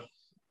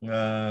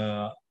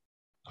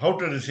how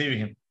to receive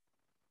him?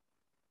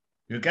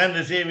 You can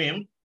receive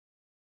him,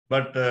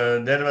 but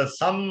there was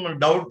some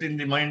doubt in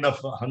the mind of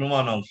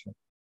Hanuman also.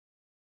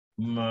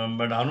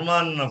 But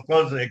Hanuman, of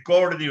course,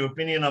 echoed the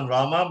opinion of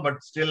Rama,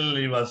 but still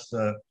he was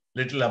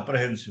little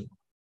apprehensive.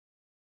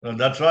 So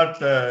that's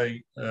what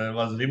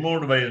was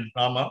removed by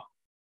Rama.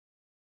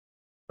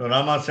 So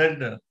Rama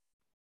said,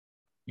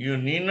 you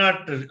need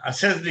not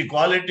assess the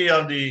quality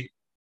of the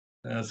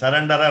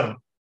surrenderer,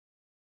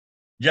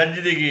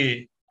 judge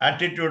the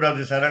attitude of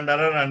the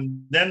surrenderer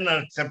and then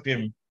accept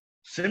him.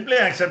 Simply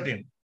accept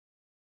him.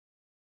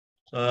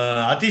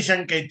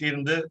 Atishankai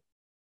Tirndu,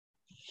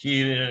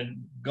 he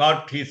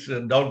got his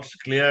doubts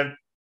cleared.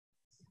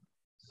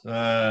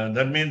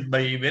 That means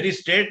by very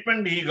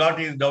statement he got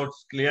his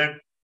doubts cleared.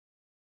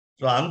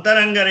 So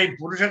Antarangarai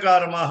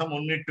Purushakaramaha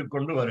Munnittu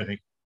Kondu Varugai.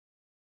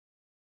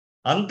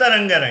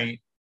 Antarangarai.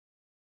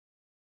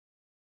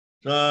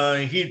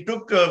 So he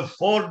took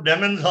 4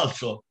 demons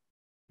also.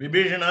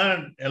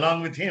 Vibhishana,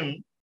 along with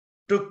him,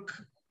 took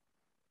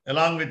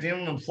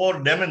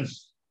 4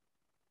 demons.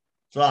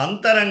 So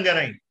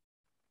Antarangarai,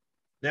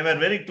 they were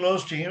very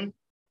close to him.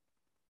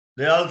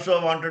 They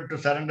also wanted to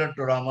surrender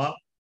to Rama.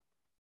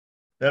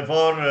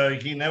 Therefore,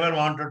 he never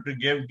wanted to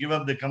give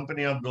up the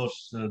company of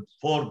those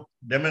 4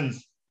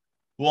 demons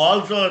who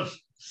also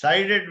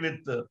sided with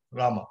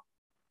Rama.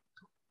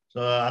 So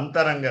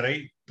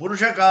Antarangarai,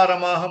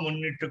 Purushakaramaha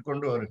Munnittu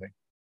Kondu Varugai.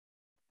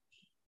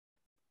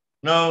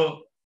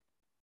 Now,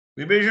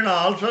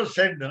 Vibhishana also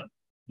said,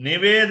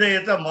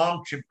 Nivedayata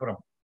Mam Chipram.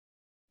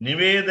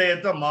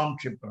 Nivedayata Mam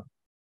Chipram.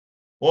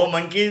 Oh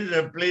monkeys,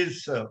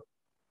 please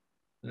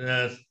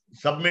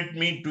submit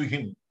me to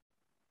him.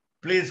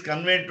 Please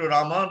convey to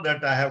Rama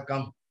that I have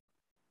come.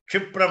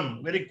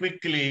 Chipram, very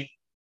quickly,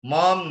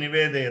 Mam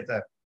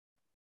Nivedayata.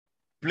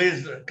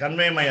 Please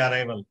convey my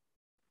arrival.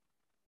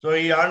 So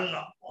he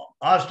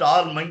asked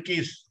all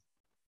monkeys,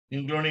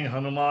 including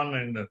Hanuman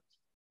and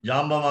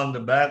Jambava on the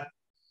back.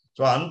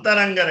 So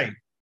Antarangarai,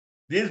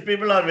 these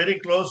people are very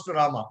close to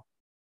Rama.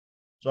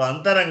 So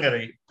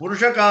Antarangarai,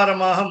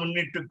 Purushakaramaha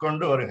Munnittu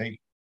Kondu Varugai.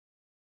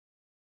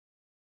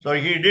 So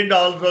he did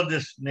also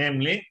this,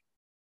 namely,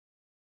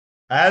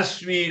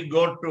 as we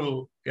go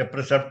to a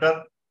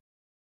preceptor,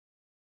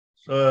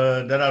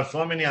 so there are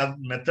so many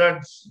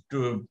methods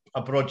to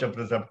approach a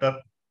preceptor.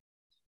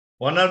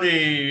 One of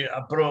the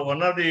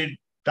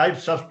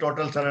types of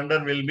total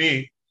surrender will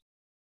be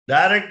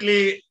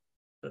directly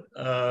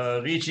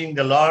reaching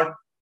the Lord.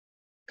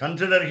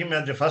 Consider him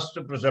as the first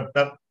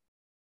preceptor.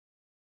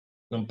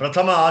 The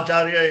Prathama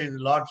Acharya is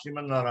Lord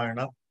Sriman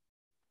Narayana.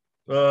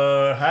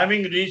 So,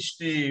 having reached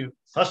the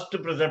first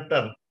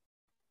preceptor,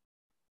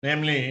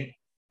 namely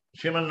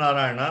Sriman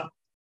Narayana,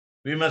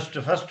 we must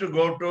first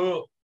go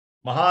to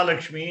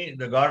Mahalakshmi,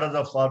 the goddess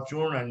of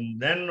fortune, and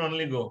then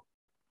only go.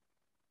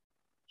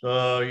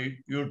 So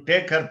you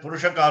take her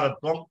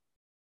Purushakaratvam,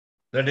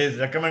 that is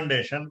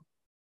recommendation,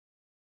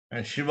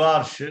 and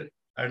Shivarsh,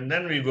 and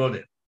then we go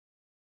there.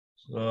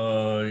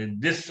 So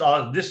this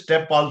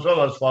step also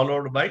was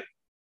followed by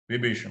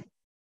Vibhishan.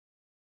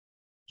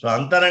 So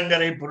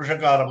Antarangari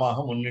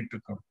Purushakaramaha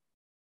Munnittukam.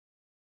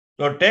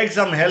 So take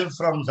some help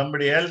from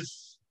somebody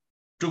else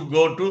to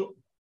go to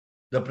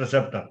the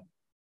preceptor.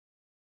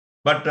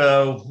 But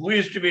who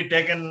is to be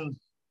taken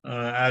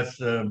as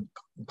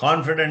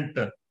confident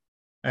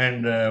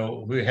and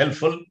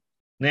helpful?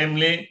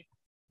 Namely,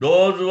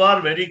 those who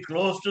are very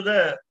close to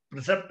the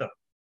preceptor.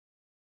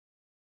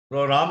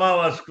 So Rama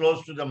was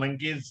close to the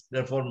monkeys,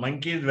 therefore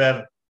monkeys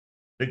were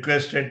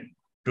requested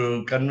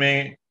to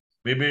convey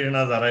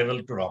Vibhishana's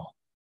arrival to Rama.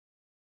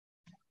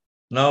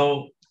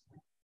 Now,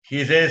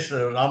 he says,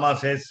 Rama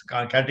says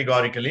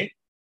categorically,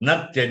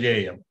 Nat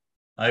Tyajeyam,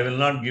 I will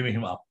not give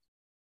him up.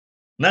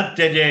 Nat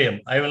Tyajeyam,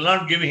 I will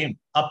not give him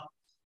up.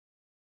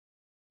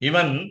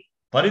 Even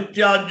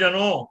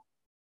Parityajano,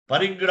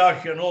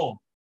 Parigrahyano,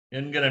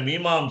 என்கிற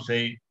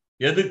மீமாம்சை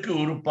எதுக்கு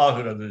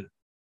உருப்பாகிறது?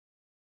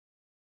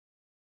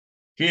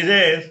 He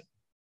says,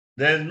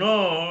 there is no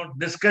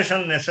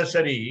discussion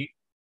necessary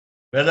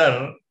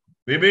whether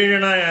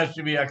Vibhishana has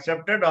to be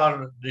accepted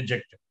or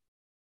rejected.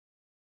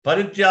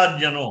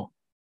 Parityajano,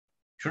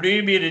 should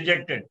he be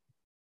rejected?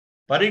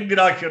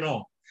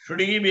 Parigrahyano, should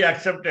he be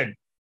accepted?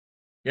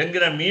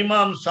 என்கிற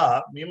மீமாம்சா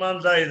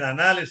is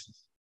analysis.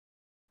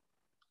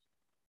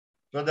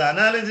 So the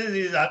analysis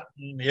is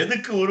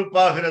எதுக்கு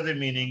உருப்பாகிறது,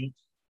 meaning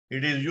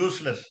it is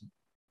useless.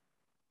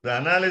 The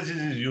analysis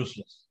is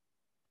useless.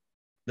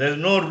 There is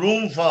no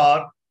room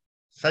for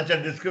such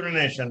a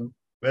discrimination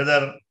whether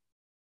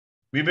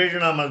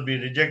Vibhishana must be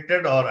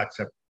rejected or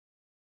accepted.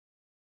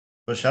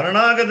 So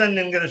Sharanagadan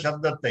என்கிற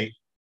சப்தத்தை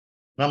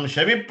நாம்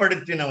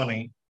செவிப்படுத்தினவனை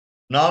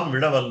நாம்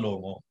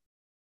விடவல்லோமோ.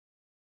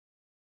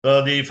 So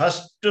the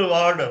first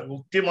word,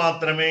 Ukti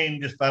Matrame, in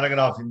this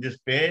paragraph, in this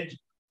page,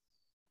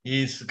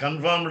 is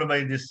confirmed by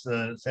this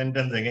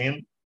sentence again.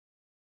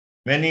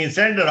 When he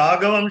said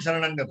Raghavam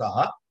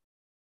Sharanangataha,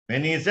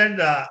 when he said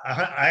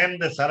I am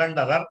the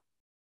surrenderer,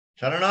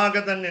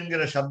 Sharanagatan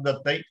என்கிற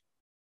சப்தத்தை,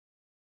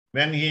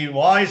 when he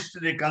voiced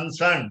the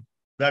concern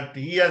that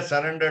he has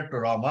surrendered to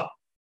Rama,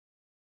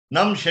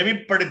 Nam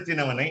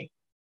செவிப்படுத்தினவனை,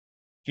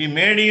 he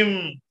made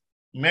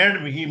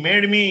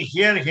me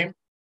hear him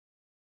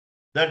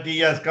that he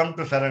has come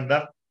to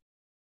surrender.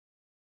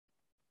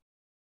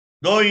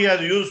 Though he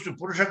has used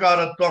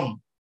Purushakaratvam,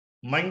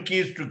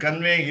 monkeys, to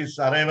convey his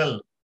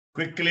arrival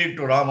quickly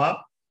to Rama,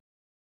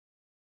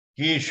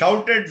 he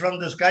shouted from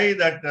the sky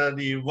that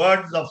the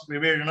words of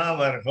Vibhishana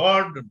were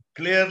heard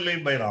clearly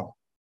by Rama.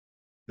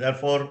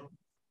 Therefore,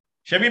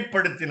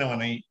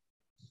 Shevipaditinavanai,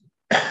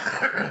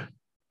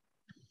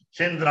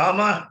 since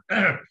Rama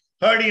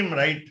heard him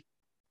right,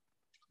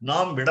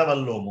 Nam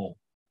Vidavallomo,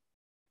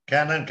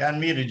 can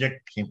we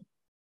reject him?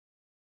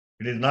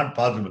 It is not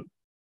possible.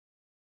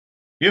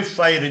 If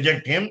I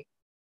reject him,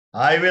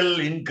 I will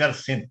incur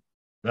sin.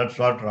 That's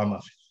what Rama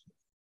says.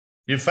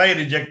 If I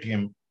reject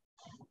him,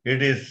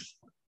 it is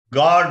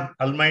God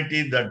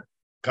Almighty that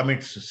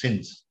commits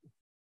sins,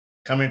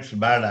 commits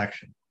bad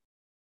action.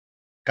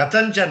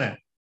 Katanchana,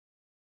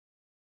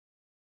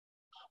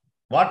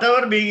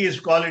 whatever be his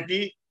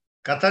quality,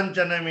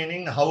 Katanchana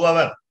meaning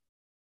however.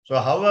 So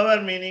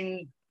however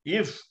meaning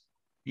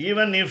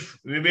even if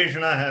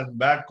Vibhishana has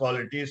bad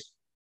qualities,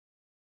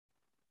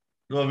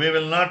 so we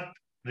will not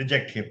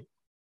reject him.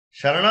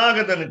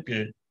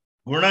 Sharanagatanukku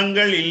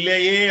gunangal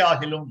illeye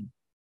ahilum.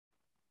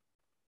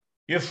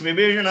 If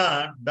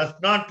Vibhishana does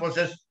not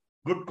possess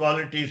good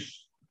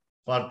qualities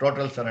for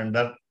total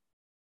surrender,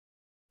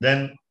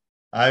 then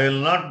I will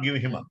not give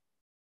him up.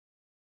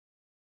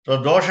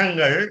 So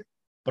doshangal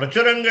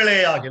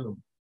prachurangale ahilum.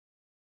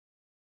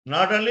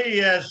 Not only he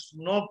has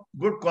no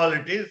good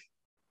qualities,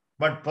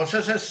 but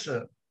possesses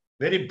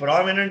very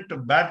prominent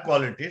bad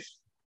qualities.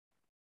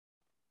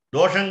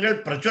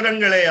 Doshangal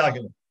prachurangale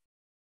ahilum.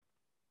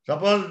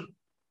 Suppose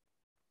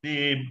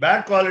the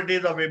bad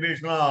qualities of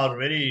Vibhishana are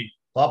very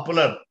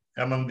popular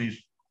among these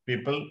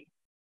people,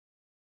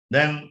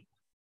 then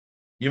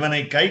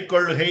ivanai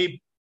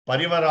kaikkollugai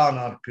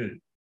parivaranarku.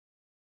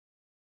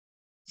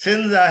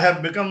 Since I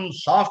have become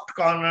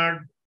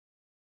soft-cornered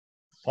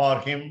for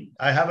him,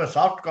 I have a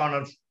soft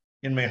corner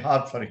in my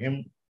heart for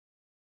him.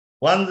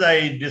 Once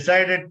I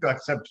decided to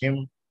accept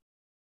him,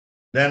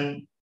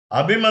 then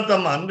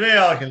abhimatam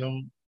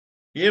andreyahilum,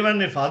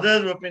 even if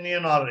others'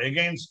 opinion are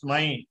against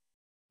my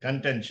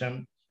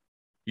contention,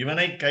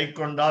 ivanai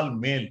kaikondal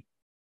male.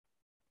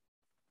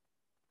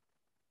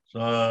 So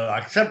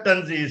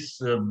acceptance is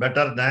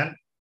better than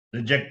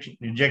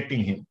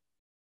rejecting him.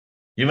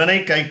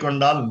 Ivanai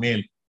kaikondal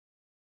male.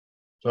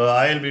 So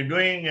I will be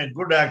doing a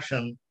good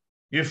action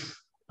if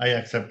I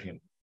accept him.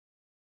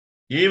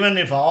 even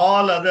if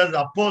all others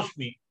oppose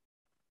me,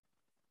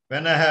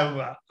 when I have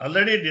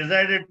already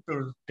decided to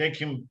take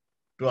him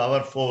to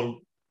our fold,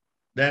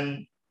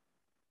 then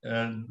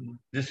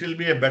this will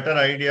be a better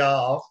idea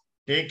of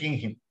taking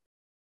him.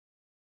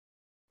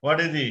 What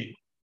is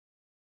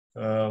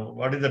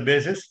the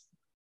basis?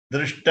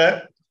 Drishta,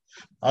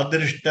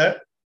 Adrishta,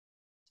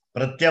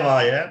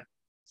 Pratyavaya,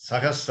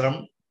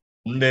 Sahasram,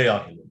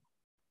 Undeyahilu.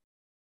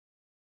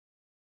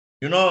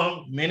 You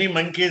know, many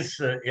monkeys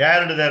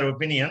aired their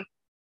opinion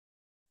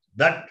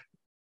that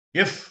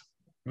if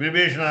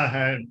Vibhishana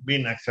had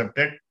been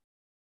accepted,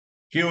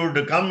 he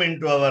would come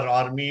into our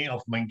army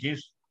of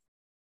monkeys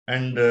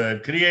and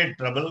create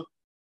trouble,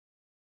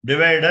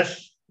 divide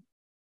us,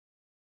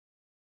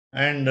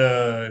 and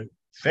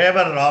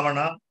favor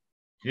Ravana,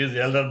 his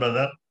elder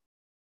brother,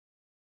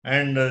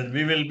 and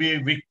we will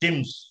be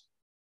victims.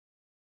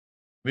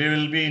 We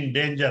will be in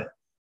danger.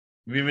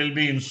 We will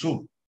be in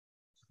soup.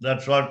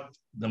 That's what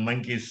the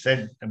monkeys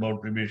said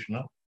about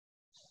Vibhishana.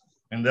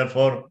 And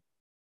therefore,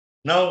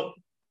 now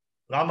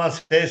Rama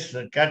says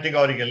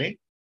categorically,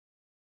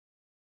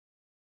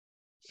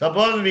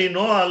 suppose we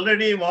know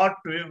already what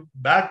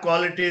bad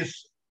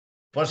qualities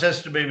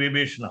possessed by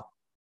Vibhishana.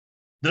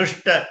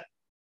 Drishta.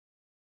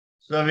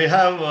 So we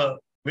have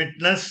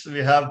witness, we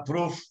have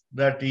proof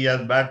that he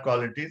has bad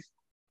qualities.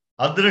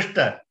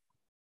 Adrishta.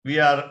 We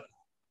are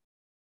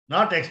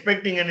not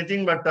expecting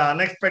anything, but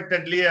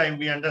unexpectedly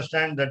we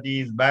understand that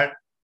he is bad.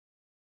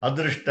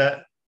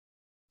 Adrishta.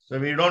 So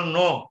we don't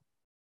know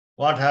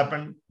what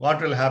happened, what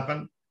will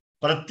happen.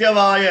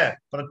 Pratyavaya.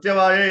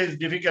 Pratyavaya is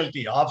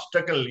difficulty,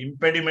 obstacle,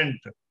 impediment,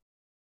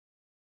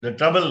 the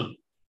trouble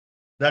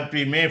that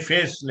we may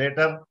face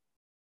later.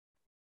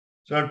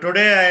 So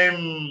today I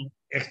am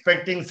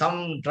expecting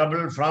some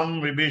trouble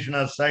from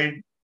Vibhishana's side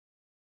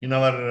in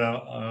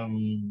our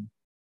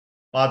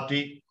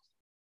party.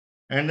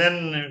 And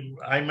then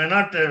I may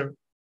not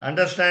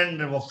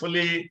understand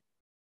fully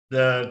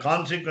the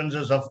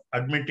consequences of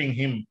admitting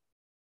him.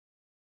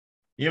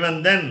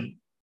 Even then,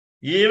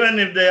 even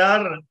if they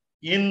are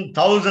in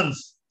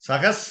thousands,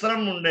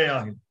 Sahasram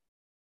Undayahim.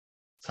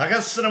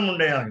 Sahasram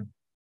Undayahim.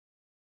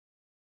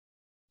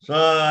 So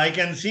I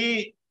can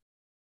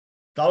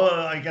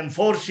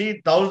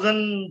foresee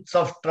thousands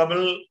of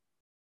trouble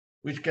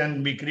which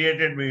can be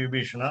created by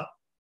Vibhishana.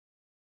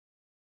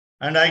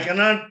 And I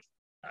cannot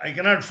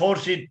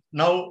foresee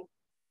now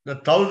the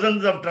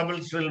thousands of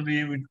troubles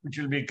which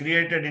will be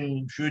created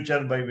in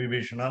future by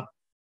Vibhishana.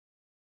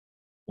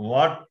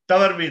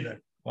 Whatever be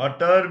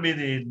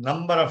the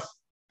number of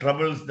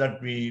troubles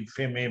that we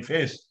may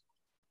face,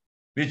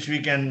 which we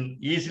can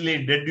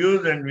easily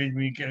deduce and we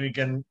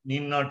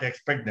need not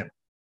expect them.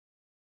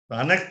 So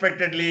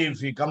unexpectedly,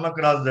 if we come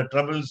across the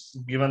troubles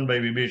given by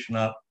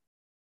Vibhishana,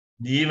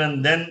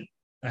 even then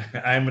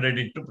I am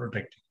ready to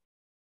protect him.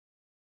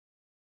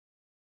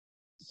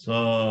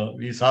 So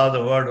we saw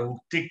the word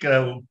ukti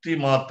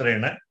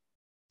matrena.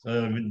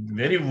 So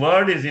very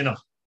word is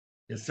enough.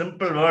 A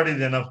simple word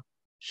is enough.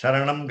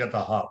 Sharanam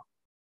gataha.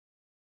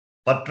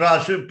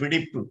 Patrashu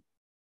pidippu.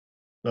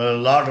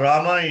 Lord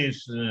Rama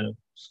is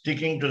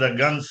sticking to the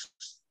guns.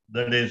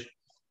 That is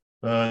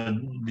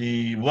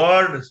the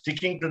word,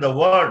 sticking to the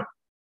word.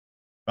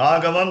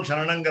 Raghavam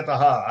sharanam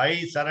gataha.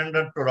 I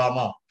surrendered to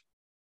Rama.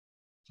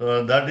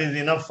 So that is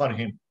enough for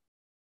him.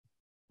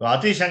 So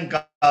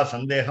atishanka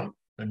sandeham,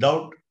 the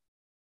doubt.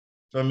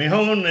 So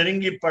mihun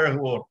neringi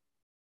palahuor.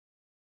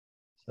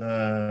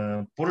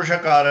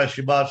 Purushakara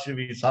shibarshi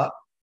visa.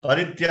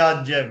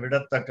 Parityajya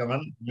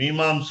vidattakavan.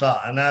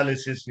 Mimamsa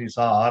analysis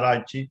visa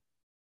arachi.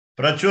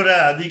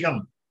 Prachura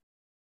adhikam.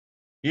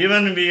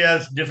 Even we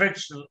has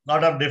defects,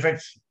 lot of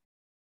defects.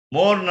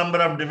 More number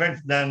of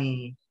defects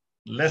than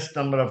less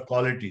number of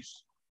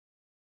qualities.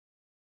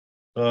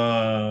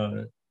 Drishta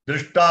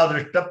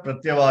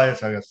pratyavaya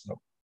sagasram.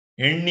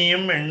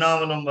 Enniyum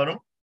ennavalam varum.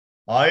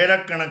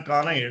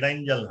 Ayirakkanakana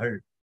idainjalgal.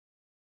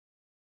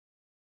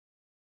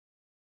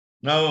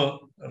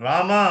 Now,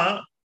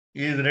 Rama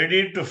is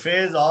ready to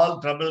face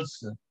all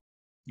troubles,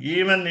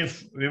 even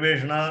if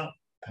Vibhishana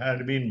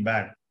had been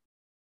bad.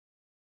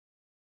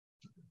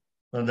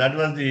 So that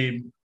was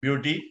the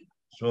beauty.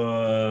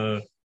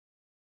 So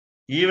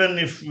even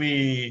if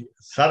we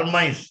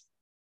surmise,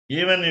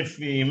 even if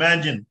we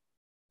imagine,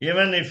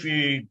 even if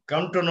we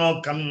come to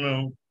know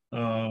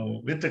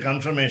with the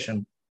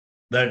confirmation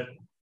that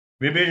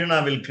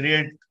Vibhishana will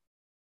create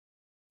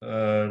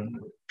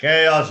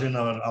chaos in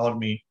our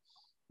army,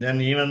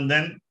 then even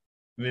then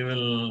we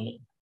will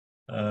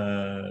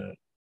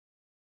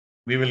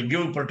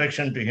give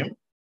protection to him,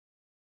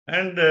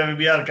 and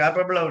we are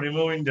capable of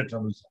removing the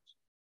troubles.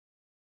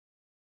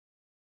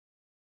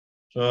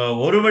 So,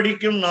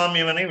 ஒருபடிக்கும் நாம்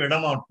இவனை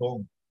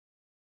விடமாட்டோம்.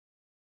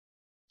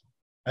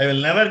 I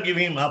will never give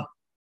him up.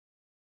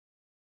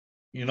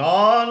 In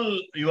all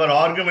your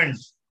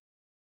arguments,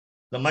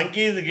 the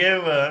monkeys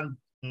gave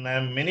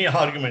many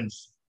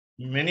arguments,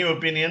 many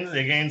opinions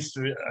against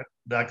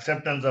the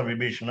acceptance of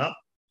Vibhishana.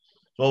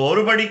 So,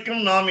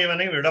 ஒருபடிக்கும் நாம்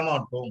இவனை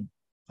விடமாட்டோம்.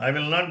 I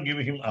will not give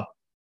him up.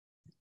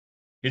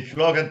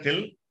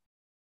 இஸ்லோகத்தில்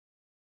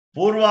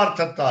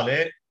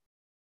Purvarthattale,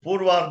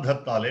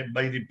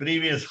 by the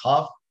previous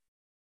half,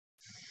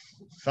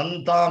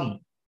 Santam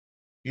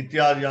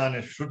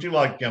Ityadhyane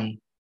Shrutivakyam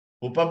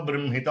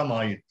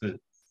Upabrimhitamayit.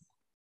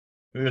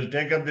 We will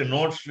take up the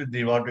notes with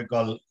the what we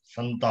call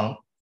Santam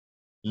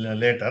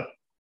later.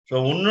 So,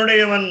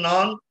 உன்னுடையவன்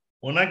நான்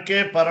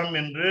உனக்கே பரம்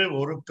என்று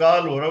ஒரு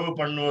கால் உறவு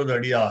பண்ணுவது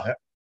அடியாக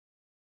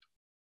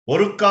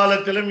ஒரு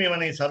காலத்திலும்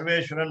இவனை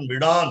சர்வேஸ்வரன்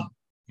விடான்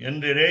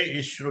என்றே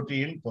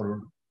இஸ்ருதியின்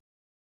பொருள்.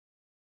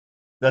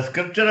 The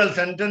scriptural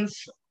sentence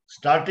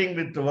starting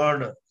with the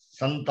word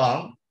Santam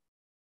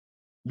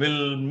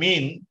will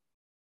mean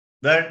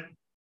that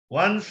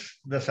once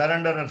the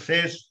surrenderer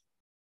says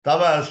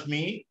Tava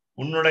asmi,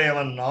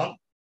 உன்னுடையவன் நான்,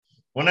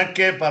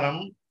 உனக்கே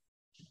பரம்,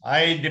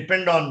 I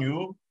depend on you,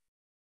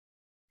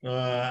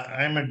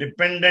 I am a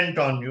dependent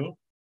on you,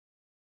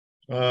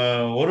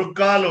 ஒரு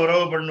கால்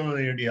உறவு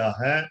பண்ணுவதையாக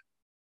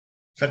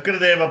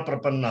சக்கரதேவ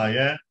பிரபன்னாய,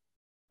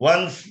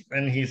 once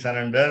when he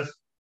surrenders,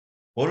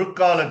 ஒரு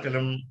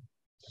காலத்திலும்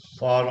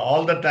for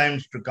all the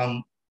times to come,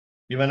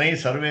 இவனை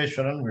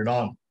சர்வேஸ்வரன்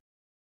விடான்.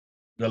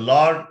 The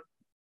Lord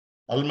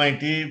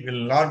Almighty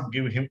will not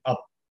give him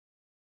up.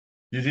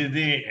 This is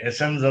the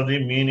essence of the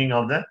meaning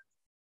of the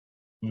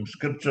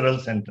scriptural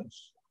sentence.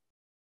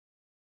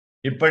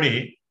 இப்படி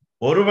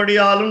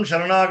ஒருபடியாலும்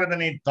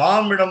சரணாகதனை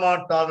தாம்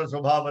விடமாட்டாத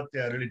சுபாவத்தை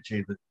அருளி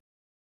செய்து.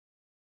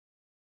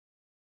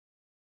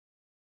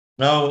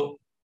 Now,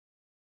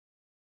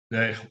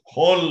 the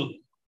whole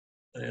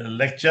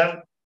lecture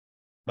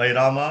by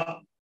Rama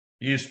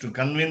is to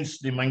convince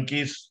the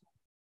monkeys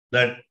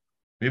that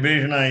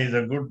Vibhishana is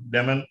a good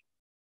demon.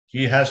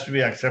 He has to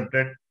be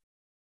accepted.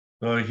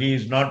 So he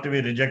is not to be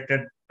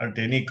rejected at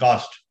any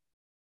cost.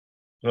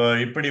 So,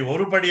 இப்படி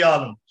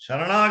ஒருபடியாலும்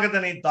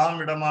சரணாகதனை தாம்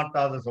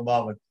விடமாட்டாத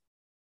சுபாவத்தை.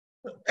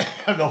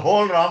 The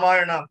whole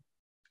Ramayana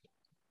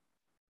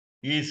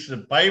is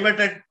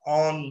pivoted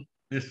on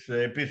this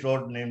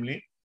episode, namely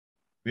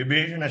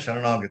Vibhishana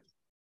Sharanagati,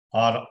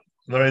 or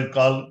what is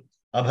called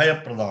Abhaya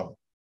Pradana.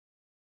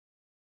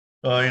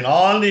 So, in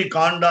all the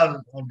kandas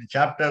of the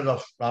chapters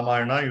of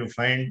Ramayana, you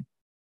find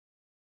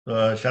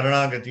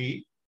Sharanagati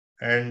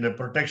and the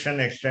protection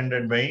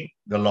extended by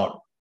the Lord.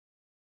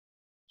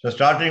 So,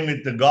 starting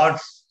with the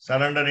gods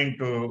surrendering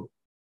to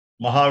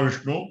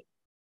Mahavishnu,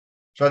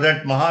 so that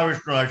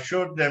Mahavishnu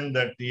assured them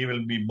that he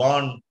will be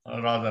born, or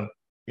rather,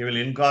 he will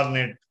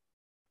incarnate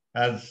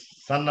as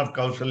son of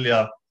Kausalya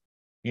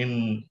in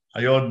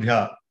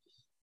Ayodhya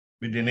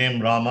with the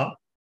name Rama,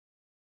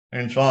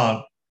 and so on.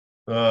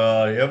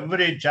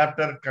 Every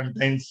chapter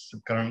contains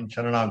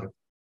Sharanagati.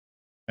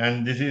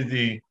 And this is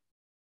the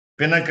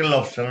pinnacle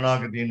of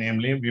Sharanagati,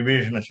 namely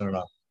Vibhishana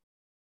Sharanagati.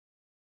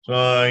 So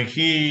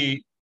he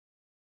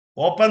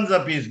opens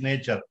up his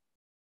nature.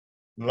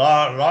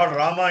 Lord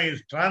Rama is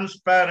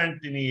transparent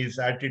in his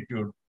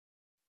attitude.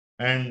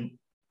 And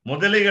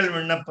முதலிகள்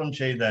விண்ணப்பம்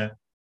செய்த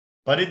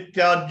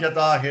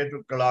பரித்யாஜ்யதா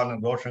ஹேதுக்களான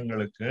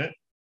தோஷங்களுக்கு,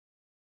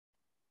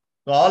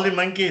 so all the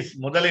monkeys,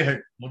 முதலிகள்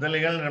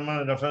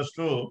refers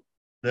to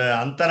the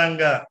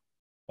antaranga,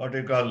 what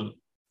you call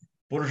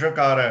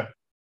purushakara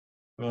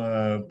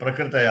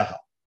prakritayaha,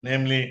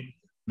 namely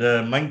the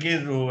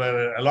monkeys who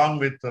were along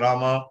with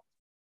Rama,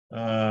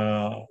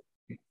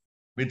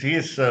 with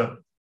his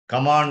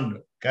command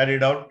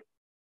carried out.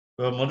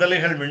 So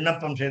முதலிகள்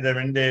விண்ணப்பம் செய்த,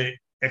 when they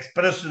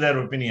expressed their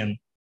opinion,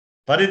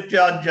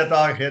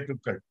 பரித்யாஜ்யதா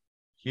ஹேதுக்கள்,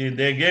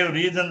 they gave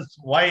reasons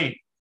why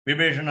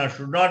Vibhishana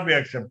should not be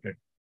accepted.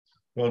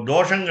 So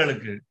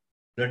doshangalukku,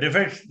 the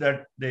defects that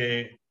they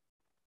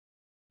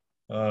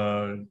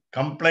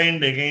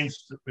complained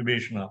against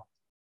Vibhishana,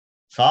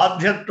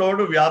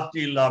 sadhyattodu vyapti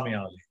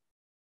illamayale.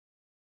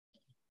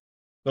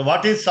 So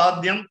what is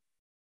sadhyam?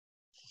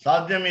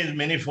 Sadhyam is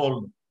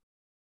manifold,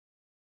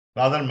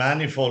 rather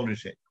manifold, we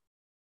say.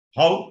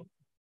 How?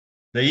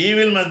 The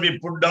evil must be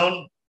put down.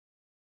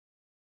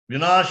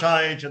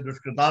 Vinashaya cha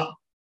dushkritam.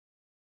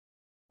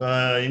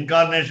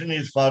 Incarnation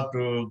is for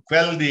to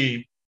quell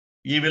the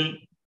evil,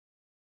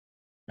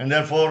 and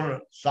therefore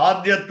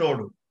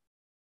sadhyattodu.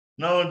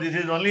 Now, this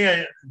is only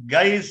a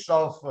guise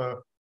of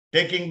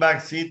taking back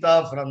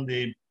Sita from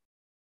the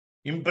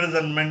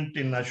imprisonment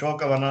in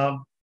Ashokavana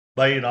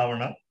by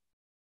Ravana.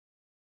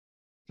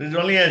 It is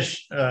only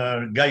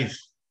a guise.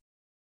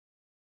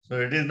 So,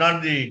 it is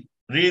not the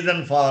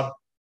reason for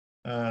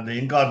the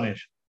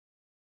incarnation.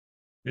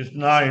 It's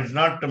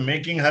not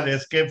making her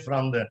escape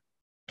from the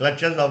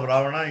clutches of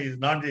Ravana. Is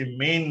not the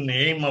main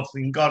aim of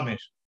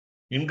incarnation.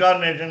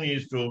 Incarnation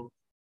is to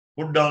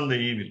put down the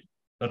evil.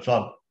 That's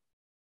all.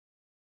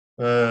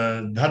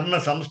 Dharma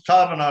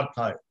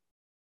samsthapanarthaya.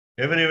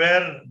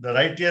 Everywhere the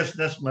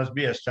righteousness must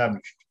be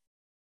established.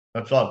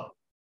 That's all.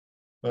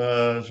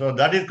 So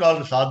that is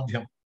called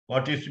sadhyam,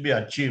 what is to be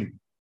achieved.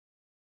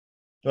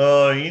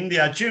 So in the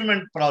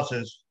achievement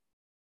process,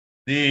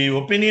 the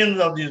opinions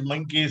of these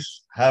monkeys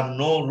have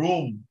no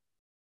room.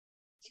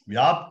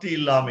 Vyapti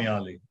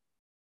illamayale.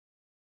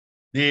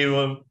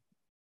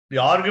 The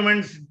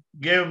arguments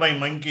gave by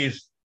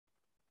monkeys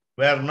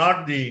were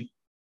not the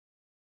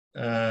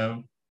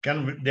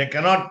they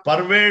cannot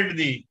pervade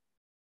the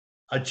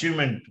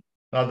achievement,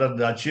 rather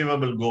the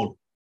achievable goal.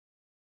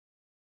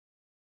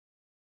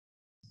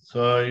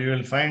 So you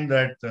will find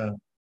that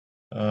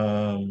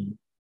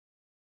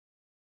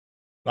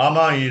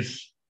Rama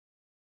is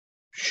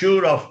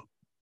sure of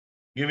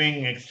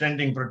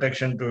extending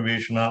protection to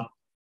Vishnu.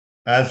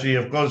 As we,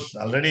 of course,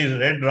 already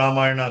read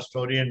Ramayana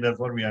story and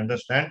therefore we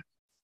understand.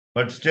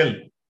 But still,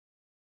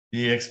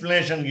 the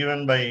explanation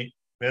given by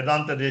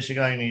Vedanta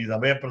Deshika in his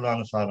Abhaya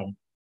Pradana Saram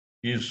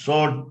is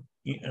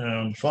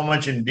so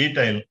much in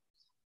detail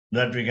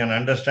that we can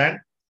understand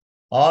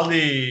all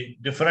the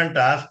different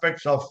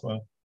aspects of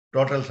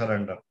total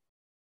surrender.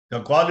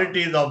 The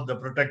qualities of the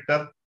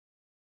protector,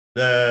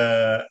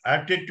 the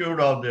attitude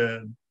of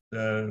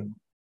the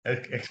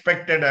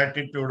expected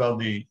attitude of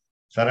the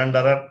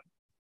surrenderer,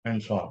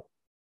 and so on.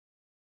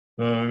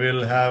 So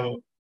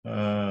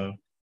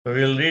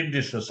we'll read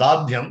this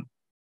Sadhyam.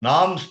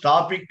 Nam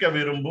Stapika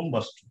Virumbum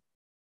Vastu.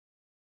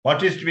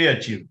 What is to be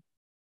achieved?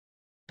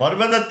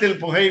 பர்வதத்தில்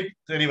புகை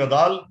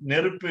தெரிவதால்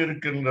நெருப்பு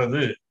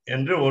இருக்கின்றது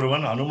என்று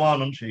ஒருவன்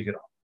அனுமானம்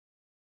செய்கிறான்.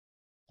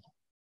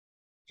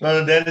 So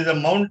there is a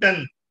mountain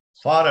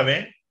far away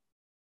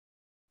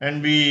and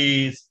we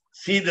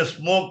see the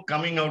smoke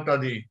coming out of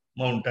the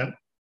mountain,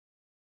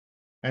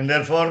 and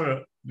therefore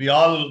we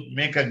all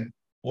make a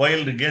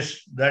wild guess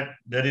that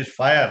there is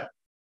fire,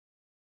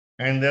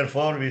 and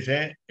therefore we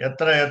say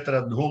yatra yatra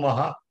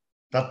dhumaha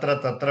tatra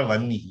tatra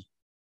vannihi.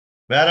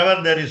 Wherever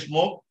there is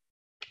smoke,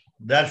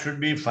 there should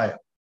be fire.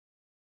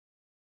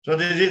 So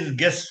this is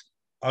guess,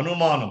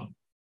 anumanam.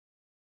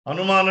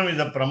 Anumanam is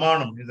a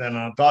pramanam, is an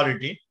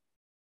authority.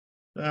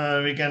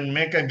 We can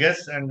make a guess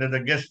and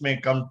the guess may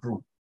come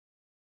true.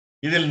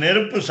 Idil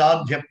neruppu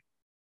sadhyam.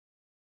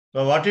 So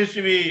what is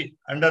to be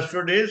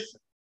understood is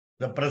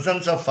the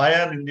presence of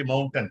fire in the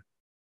mountain,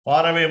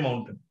 far away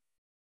mountain,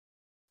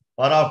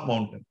 far off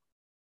mountain.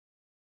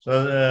 So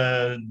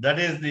that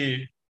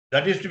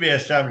is to be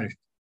established.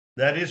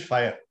 There is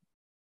fire.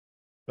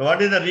 So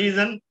what is the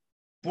reason?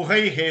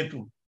 Puhai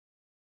hetu.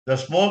 The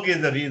smoke is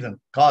the reason,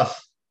 cause.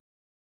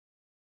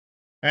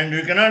 And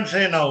you cannot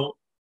say now,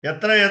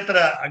 yatra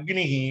yatra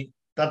agnihi,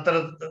 tatra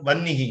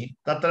vannihi,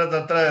 tatra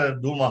tatra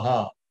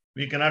dhumaha.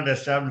 We cannot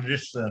establish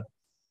this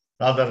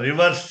rather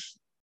reverse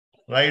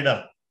rider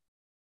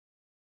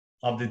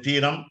of the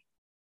theorem,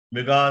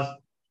 because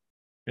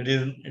it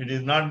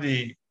is not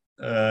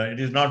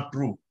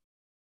true.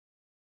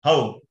 How?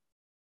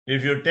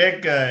 If you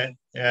take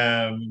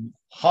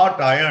hot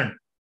iron,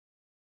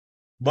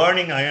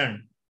 burning iron,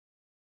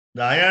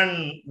 the iron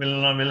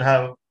will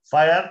have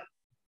fire,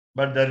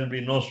 but there will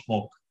be no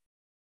smoke.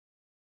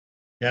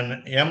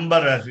 An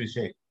ember, as we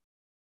say,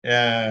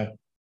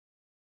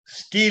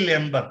 steel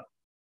ember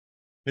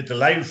with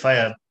live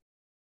fire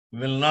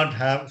will not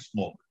have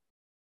smoke.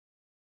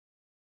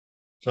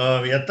 So,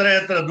 yatra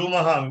yatra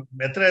dhumaha,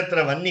 yatra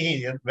yatra vannihi,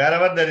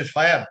 wherever there is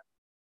fire,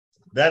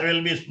 there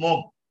will be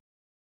smoke.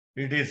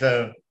 It is a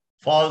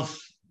false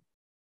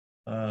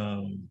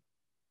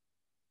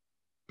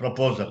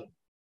proposal,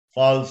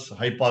 false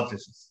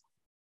hypothesis.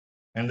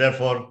 And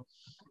therefore,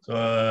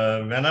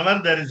 whenever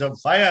there is a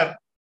fire,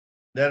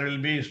 there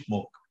will be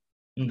smoke.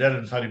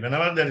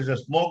 Whenever there is a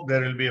smoke,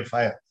 there will be a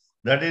fire.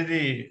 That is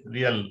the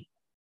real.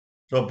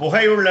 So,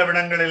 புகை உள்ள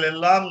இடங்களில்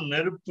எல்லாம்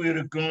நெருப்பு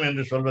இருக்கும்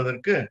என்று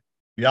சொல்வதற்கு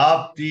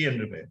வியாப்தி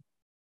என்று பெயர்.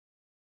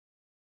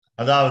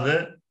 அதாவது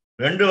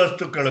ரெண்டு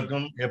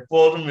வஸ்துக்களுக்கும்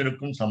எப்போதும்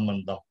இருக்கும்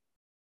சம்பந்தம்.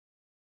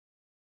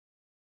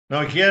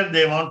 Now here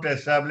they want to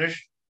establish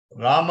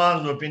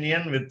Rama's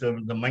opinion with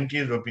the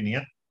monkey's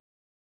opinion.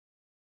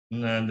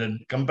 The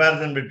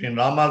comparison between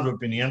Rama's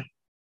opinion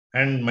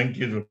and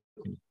monkey's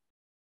opinion.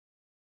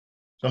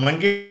 So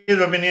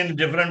monkey's opinion is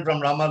different from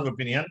Rama's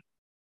opinion.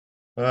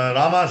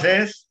 Rama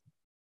says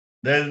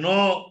there is no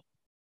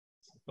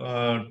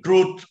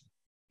truth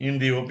in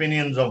the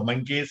opinions of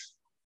monkeys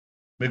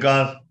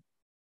because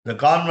the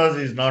converse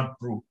is not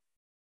true.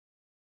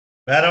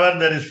 Wherever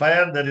there is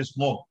fire, there is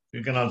smoke.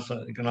 You can also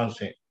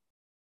say.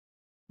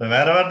 So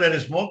wherever there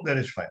is smoke, there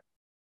is fire.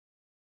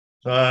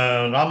 So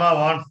Rama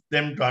wants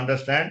them to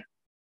understand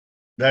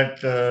that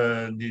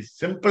the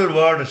simple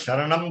word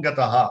Sharanam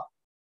Gataha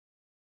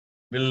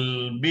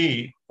will be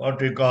what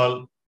we call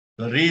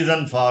the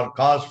reason for,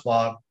 cause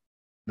for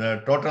the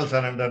total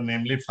surrender,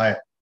 namely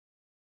fire.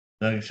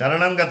 The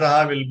Sharanam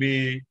Gataha will be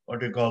what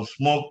we call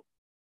smoke.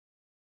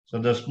 So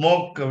the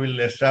smoke will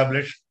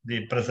establish the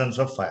presence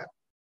of fire.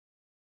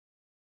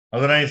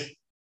 Otherwise,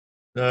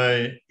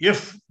 if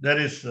there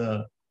is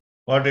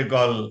what we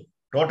call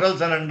total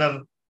surrender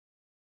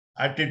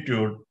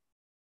attitude,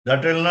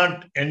 that will not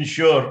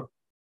ensure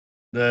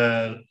the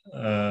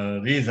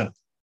reason,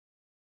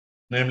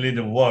 namely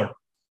the word.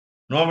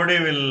 Nobody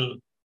will,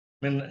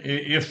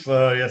 if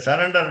a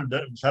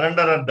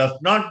surrenderer does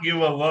not give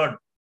a word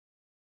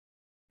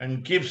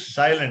and keeps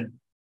silent,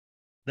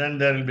 then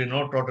there will be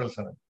no total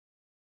surrender.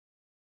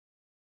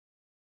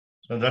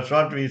 So that's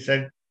what we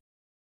said.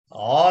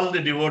 All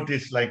the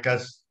devotees like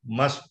us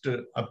must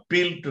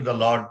appeal to the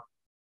Lord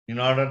in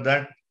order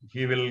that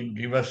He will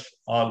give us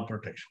all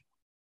protection.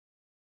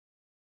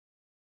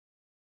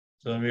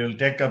 So we will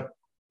take up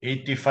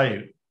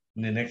 85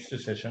 in the next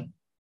session.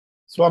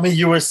 Swami,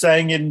 you were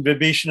saying in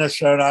Vibhishana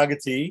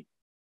Sharanagati,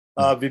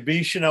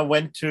 Vibhishana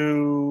went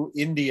to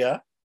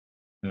India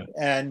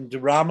and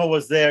Rama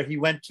was there. He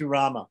went to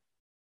Rama.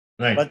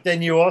 Right. But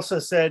then you also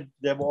said,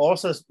 they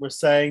also were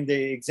saying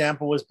the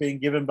example was being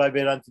given by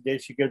Vedanta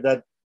Deshika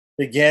that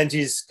the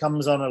Ganges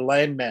comes on a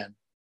lame man.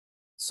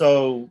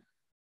 So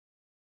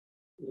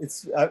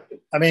it's,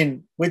 I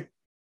mean, with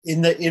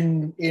in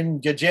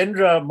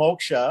Gajendra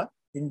Moksha,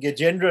 in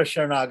Gajendra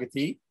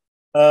Sharanagati,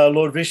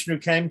 Lord Vishnu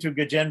came to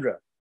Gajendra.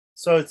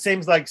 So it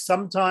seems like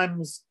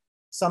sometimes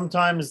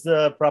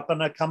the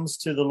Prapana comes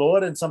to the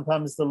Lord and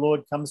sometimes the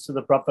Lord comes to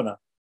the Prapana.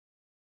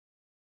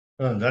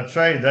 That's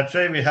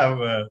why we have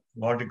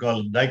what you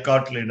call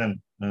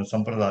dicotyledon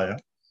sampradaya.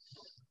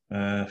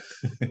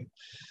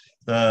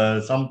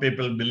 Some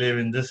people believe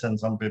in this and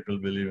some people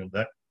believe in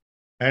that.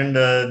 And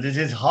this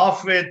is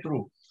halfway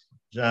through.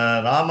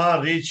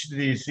 Rama reached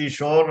the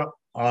seashore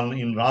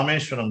in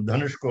Rameshwaram,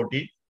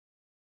 Dhanushkoti,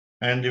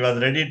 and he was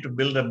ready to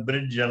build a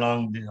bridge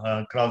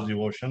across the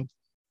ocean.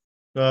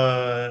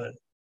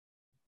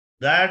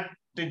 That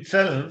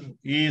itself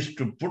is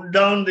to put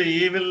down the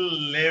evil,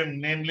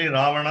 namely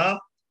Ravana,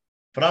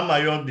 from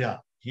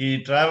Ayodhya.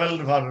 He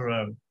traveled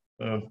for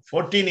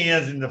 14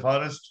 years in the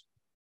forest,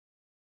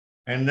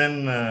 and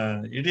then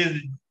it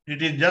is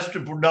just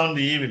to put down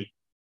the evil.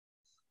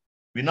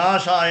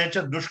 Vinashaya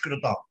cha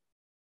dushkrita.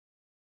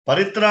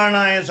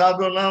 Paritranaya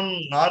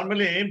sadhunam,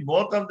 normally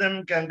both of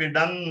them can be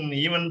done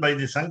even by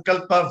the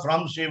sankalpa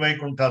from Sri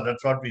Vaikuntha.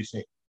 That's what we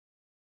say.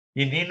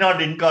 He need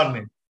not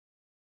incarnate.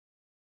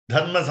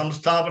 Dharma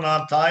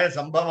samsthapanarthaya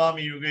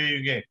sambhavami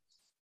yuge yuge.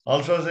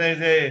 Also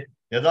says,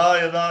 yada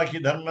yada hi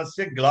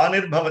dharmasya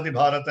glanir-bhavati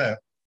bharata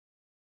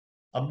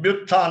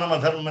abhyutthanam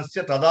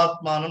adharmasya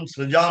tadatmanam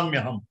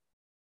srijamyaham.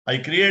 I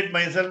create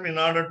myself in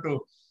order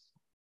to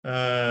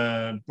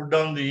put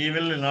down the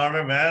evil, in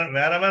order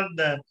wherever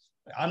the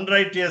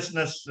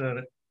unrighteousness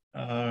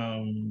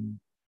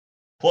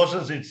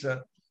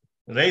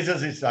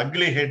raises its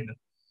ugly head,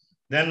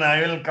 then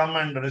I will come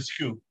and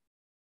rescue.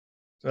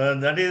 So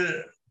that is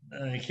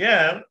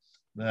here.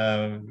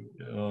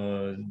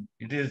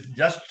 It is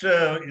just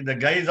in the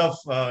guise of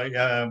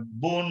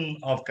boon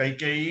of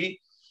Kaikeyi.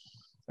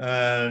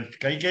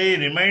 Kaikeyi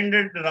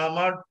reminded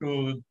Rama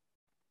to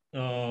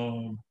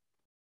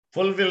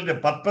fulfill the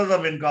purpose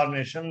of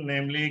incarnation,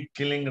 namely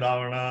killing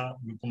Ravana,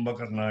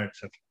 Kumbhakarna,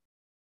 etc.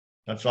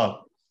 That's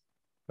all.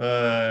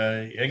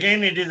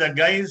 Again, it is a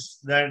guise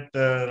that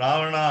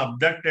Ravana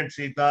abducted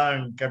Sita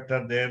and kept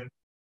her there.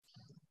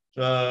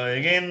 So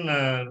again,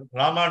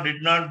 Rama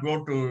did not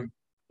go to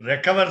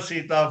recover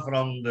Sita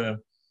from the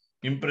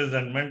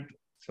imprisonment.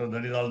 So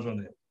that is also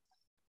there.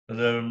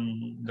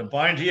 The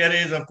point here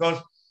is, of course,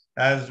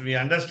 as we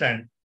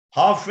understand,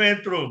 halfway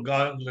through,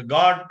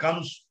 God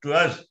comes to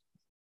us,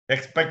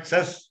 expects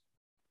us,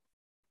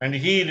 and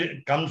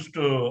he comes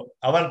to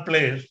our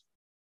place.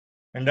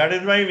 And that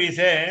is why we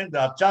say the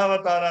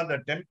Archavatara, the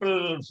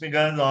temple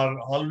figures are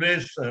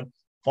always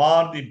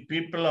for the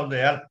people of the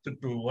earth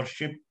to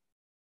worship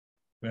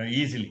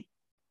easily.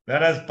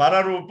 Whereas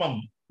Pararupam,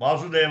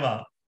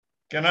 Vasudeva,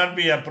 cannot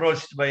be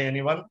approached by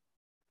anyone.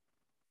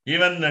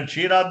 Even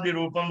Kshiradhi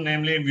Rupam,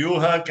 namely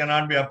Vyuha,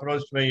 cannot be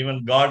approached by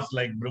even gods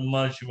like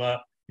Brahma,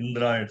 Shiva,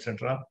 Indra,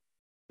 etc.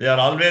 They are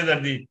always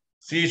at the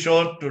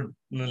seashore to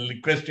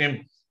request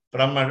him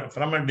from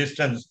a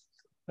distance,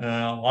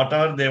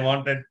 whatever they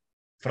wanted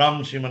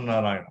from Sriman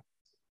Narayana.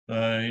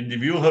 In the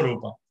Vyuha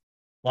Rupa,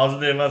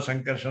 Vasudeva,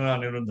 Sankarshana,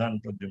 Aniruddha,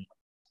 and Pradyumna.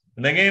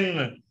 And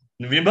again,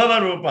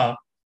 Vibhava Rupa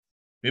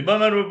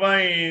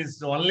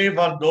is only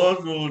for those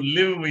who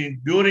live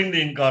during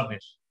the incarnation.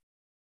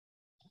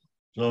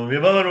 So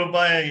Vibhava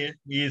Rupa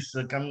is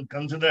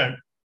considered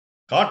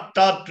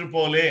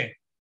Kattatrupole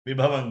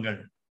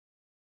Vibhavangal.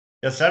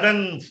 A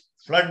sudden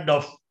flood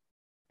of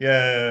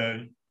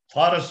a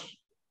forest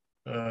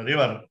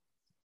river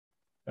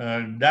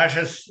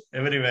dashes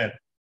everywhere.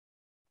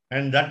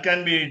 And that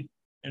can be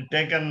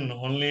taken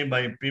only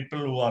by people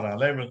who are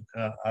alive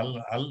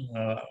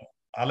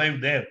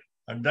there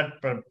at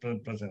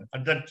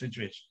that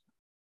situation.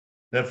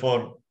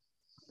 Therefore,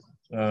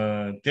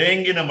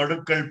 Tengina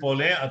Madukkal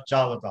Pole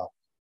Archavata.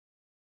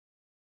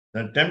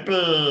 The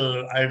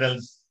temple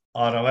idols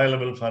are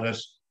available for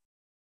us.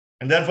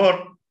 And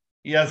therefore,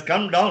 he has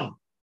come down.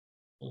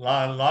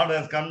 Lord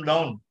has come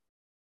down.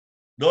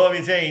 Though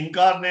we say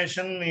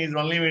incarnation is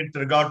only with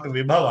regard to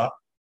Vibhava,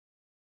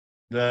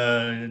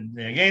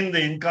 again,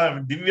 the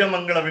Divya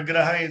Mangala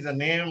Vigraha is the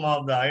name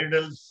of the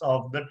idols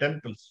of the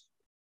temples.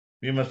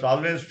 We must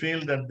always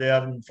feel that they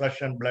are in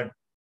flesh and blood,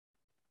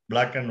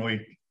 black and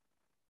white.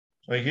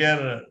 So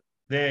here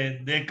they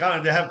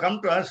have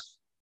come to us.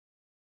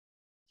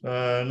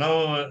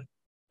 Now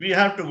we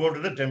have to go to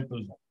the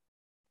temple.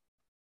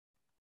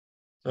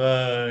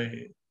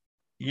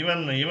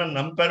 Even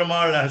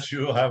Namperumal, as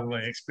you have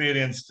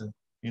experienced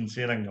in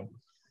Srirangam,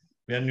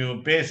 when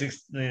you pay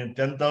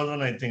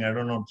 10,000, I think, I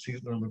don't know,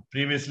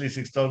 previously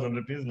 6,000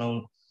 rupees,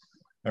 now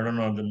I don't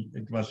know,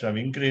 it must have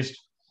increased.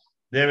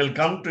 They will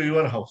come to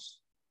your house.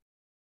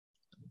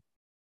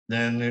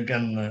 then you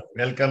can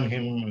welcome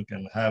him, you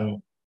can have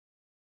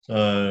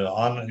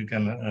honor, you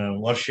can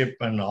worship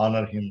and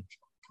honor him.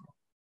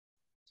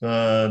 So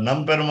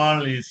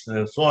Namperumal is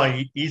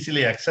so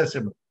easily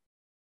accessible.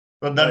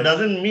 But that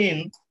doesn't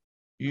mean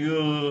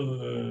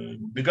you,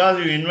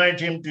 because you invite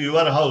him to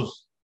your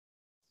house,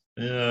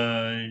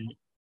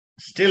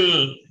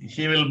 still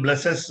he will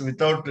bless us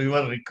without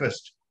your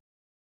request,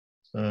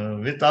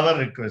 with our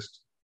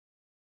request.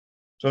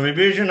 So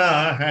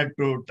Vibhishana had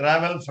to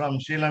travel from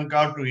Sri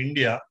Lanka to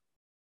India,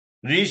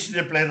 reach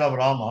the place of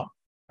Rama,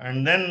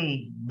 and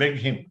then beg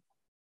him.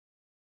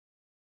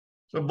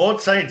 So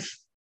both sides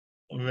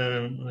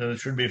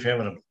should be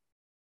favorable.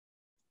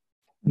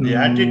 The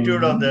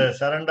attitude of the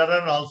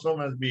surrenderer also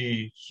must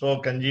be so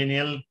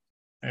congenial,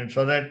 and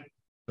so that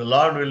the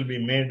Lord will be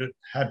made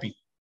happy.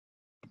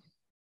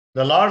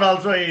 The Lord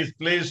also is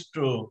pleased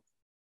to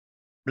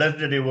bless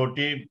the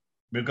devotee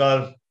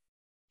because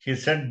he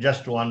said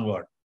just one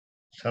word,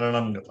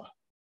 Saranam Gata.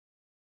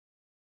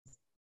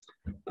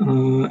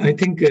 I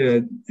think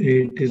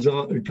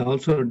it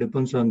also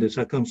depends on the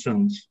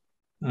circumstance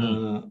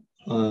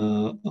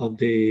of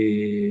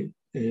the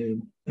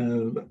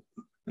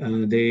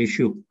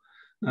issue.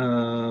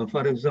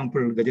 For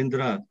example,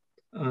 Gajendra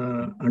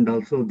and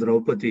also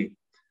Draupadi,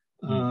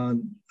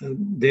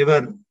 they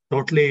were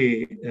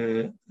totally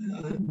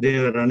they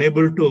were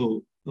unable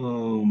to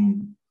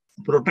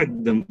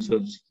protect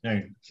themselves.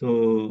 Right.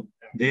 So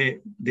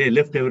they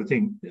left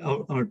everything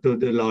to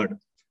the Lord.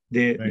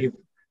 If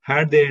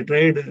had they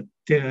tried,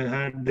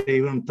 had they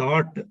even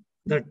thought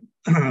that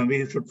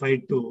we should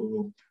fight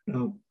to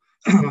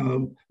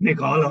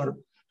make all our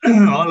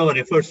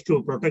efforts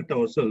to protect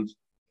ourselves,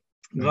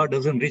 God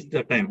doesn't reach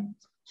that time.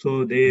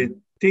 So they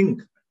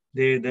think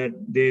they are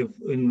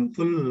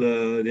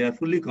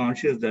fully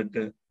conscious that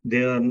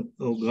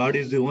God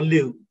is the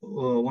only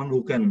one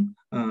who can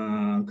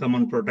come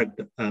and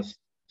protect us.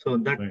 So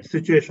that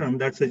situation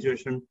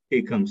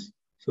he comes.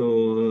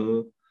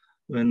 So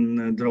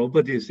when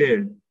Draupadi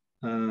said,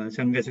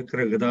 Shanga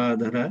Chakra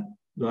Gadadhara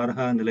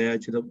Dwarha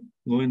Nilayachidam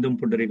Govindam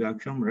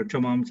Pundarikaksham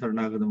Rakshamam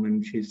Saranagadam,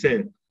 when she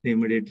said, they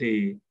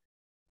immediately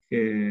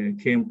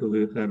came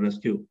to her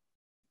rescue.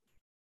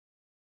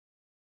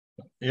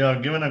 You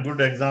have given a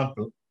good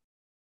example.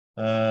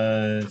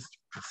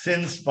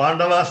 Since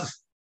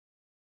Pandavas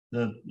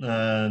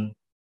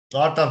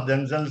thought of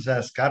themselves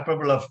as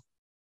capable of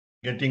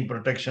getting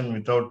protection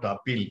without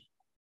appeal,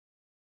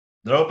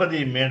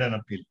 Draupadi made an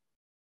appeal.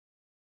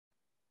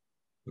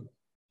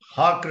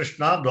 Ha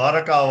Krishna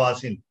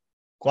Dwaraka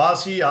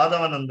Kwasi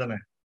Adavanandana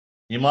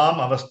Imam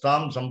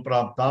Avastam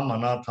Sampraptam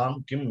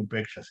Anatham Kim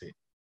Upekshase.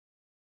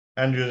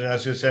 And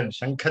as you said,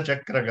 Shankha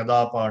Chakra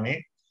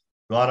Gadapani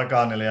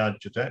Dwaraka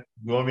Nilayachute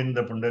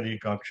Govinda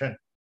Pundarikaksha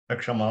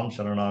Rakshamam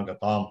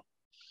Saranagatam.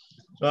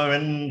 So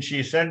when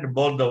she said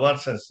both the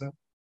verses,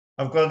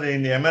 of course,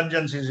 in the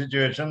emergency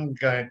situation,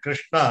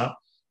 Krishna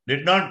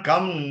did not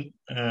come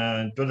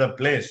to the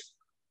place.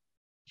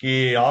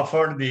 He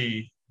offered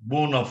the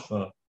boon of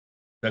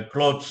the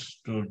clothes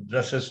to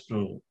dresses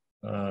to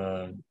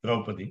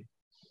Draupadi,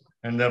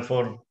 and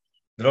therefore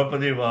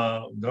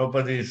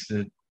Draupadi's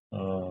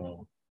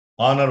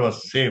honor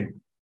was saved.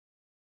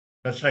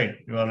 That's right.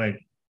 You are right.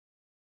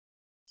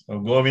 So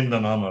Govinda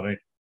Nama, right?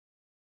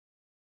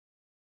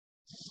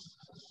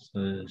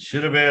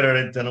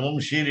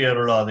 Shirberadithanamum Shiri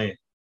Arulade.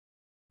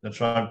 That's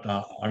what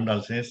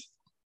Andal says.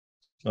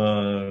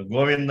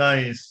 Govinda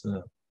is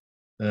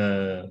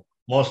the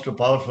most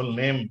powerful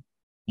name,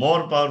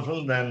 more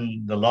powerful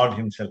than the Lord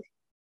himself.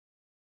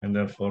 And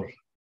therefore,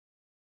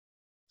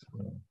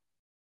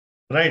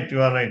 right,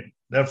 you are right.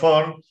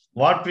 Therefore,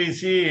 what we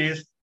see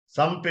is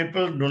some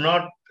people do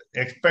not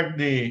expect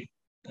the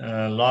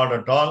Lord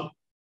at all.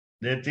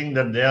 They think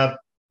that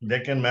they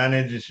can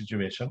manage the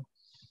situation.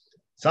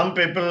 Some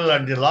people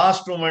at the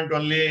last moment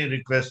only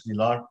request the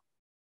Lord,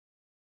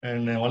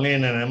 and only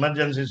in an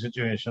emergency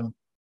situation.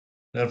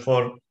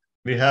 Therefore,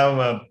 we have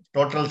a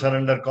total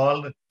surrender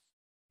called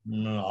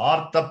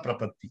Artha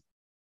Prapatti.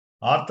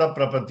 Artha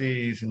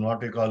Prapatti is in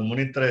what we call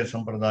Munitraya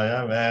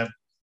Sampradaya, where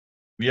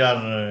we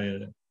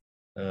are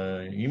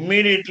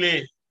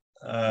immediately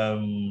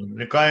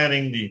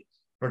requiring the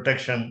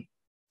protection.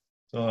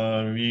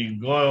 So we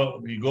go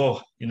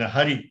in a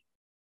hurry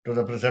to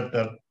the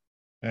preceptor,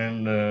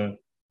 and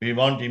we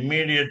want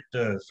immediate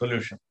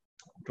solution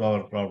to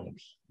our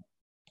problems.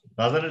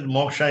 Rather,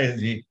 moksha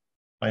is the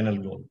final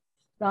goal.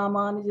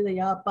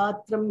 Ramanujadaya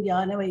Patram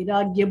Jnana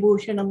Vairagya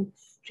Bhushanam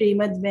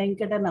Srimad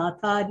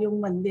Venkatanathāryam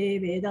Vande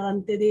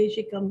Vedanta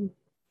Deshikam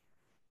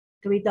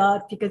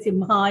Kavitarthika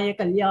Simhaya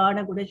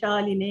Kalyana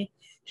Gudashaline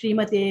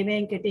Srimate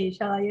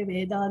Venkateshaya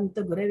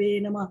Vedanta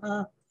Gurave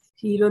Namaha.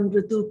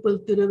 Hirondru Thupul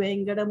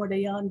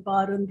Thiruvenkadamudayan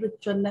Parondru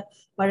Sonna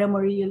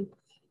Pazhamozhiyil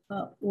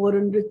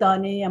Orondru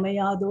Thane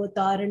Amayado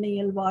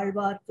Tharaniyil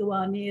Vaalvarkku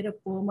Vaanera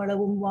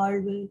Pomalavum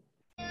Vaalvu.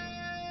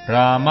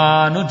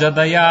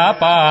 Ramanujadaya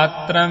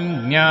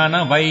Patram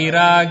Jnana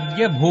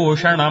Vairagya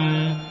Bhushanam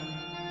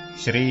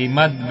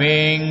Srimad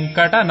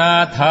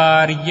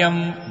Venkatanathāryam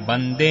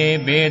Vande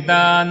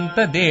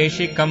Vedanta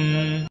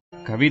Deshikam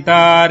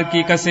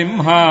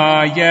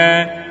कवितार्किकसिंहाय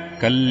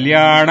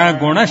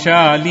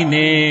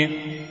कल्याणगुणशालिने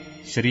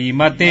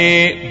श्रीमते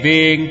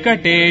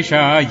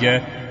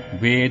वेङ्कटेशाय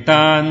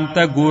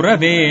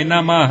वेदान्तगुरवे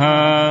नमः।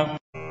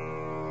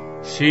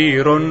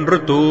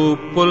 சீரொன்று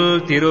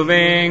தூப்புல்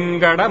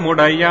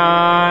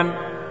திருவேங்கடமுடையான்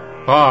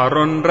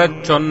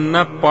பாரொன்றச்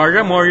சொன்ன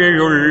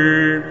பழமொழியுள்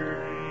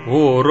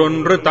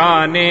ஓரொன்று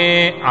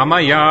தானே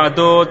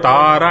அமையாதோ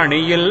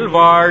தாரணியில்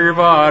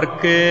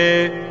வாழ்வார்க்கு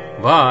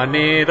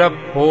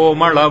வானேரப்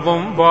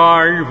போமளவும்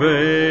வாழ்வு.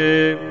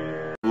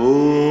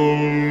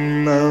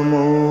 ஓம்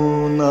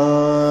நமோ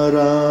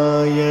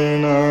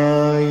நாராயணாய.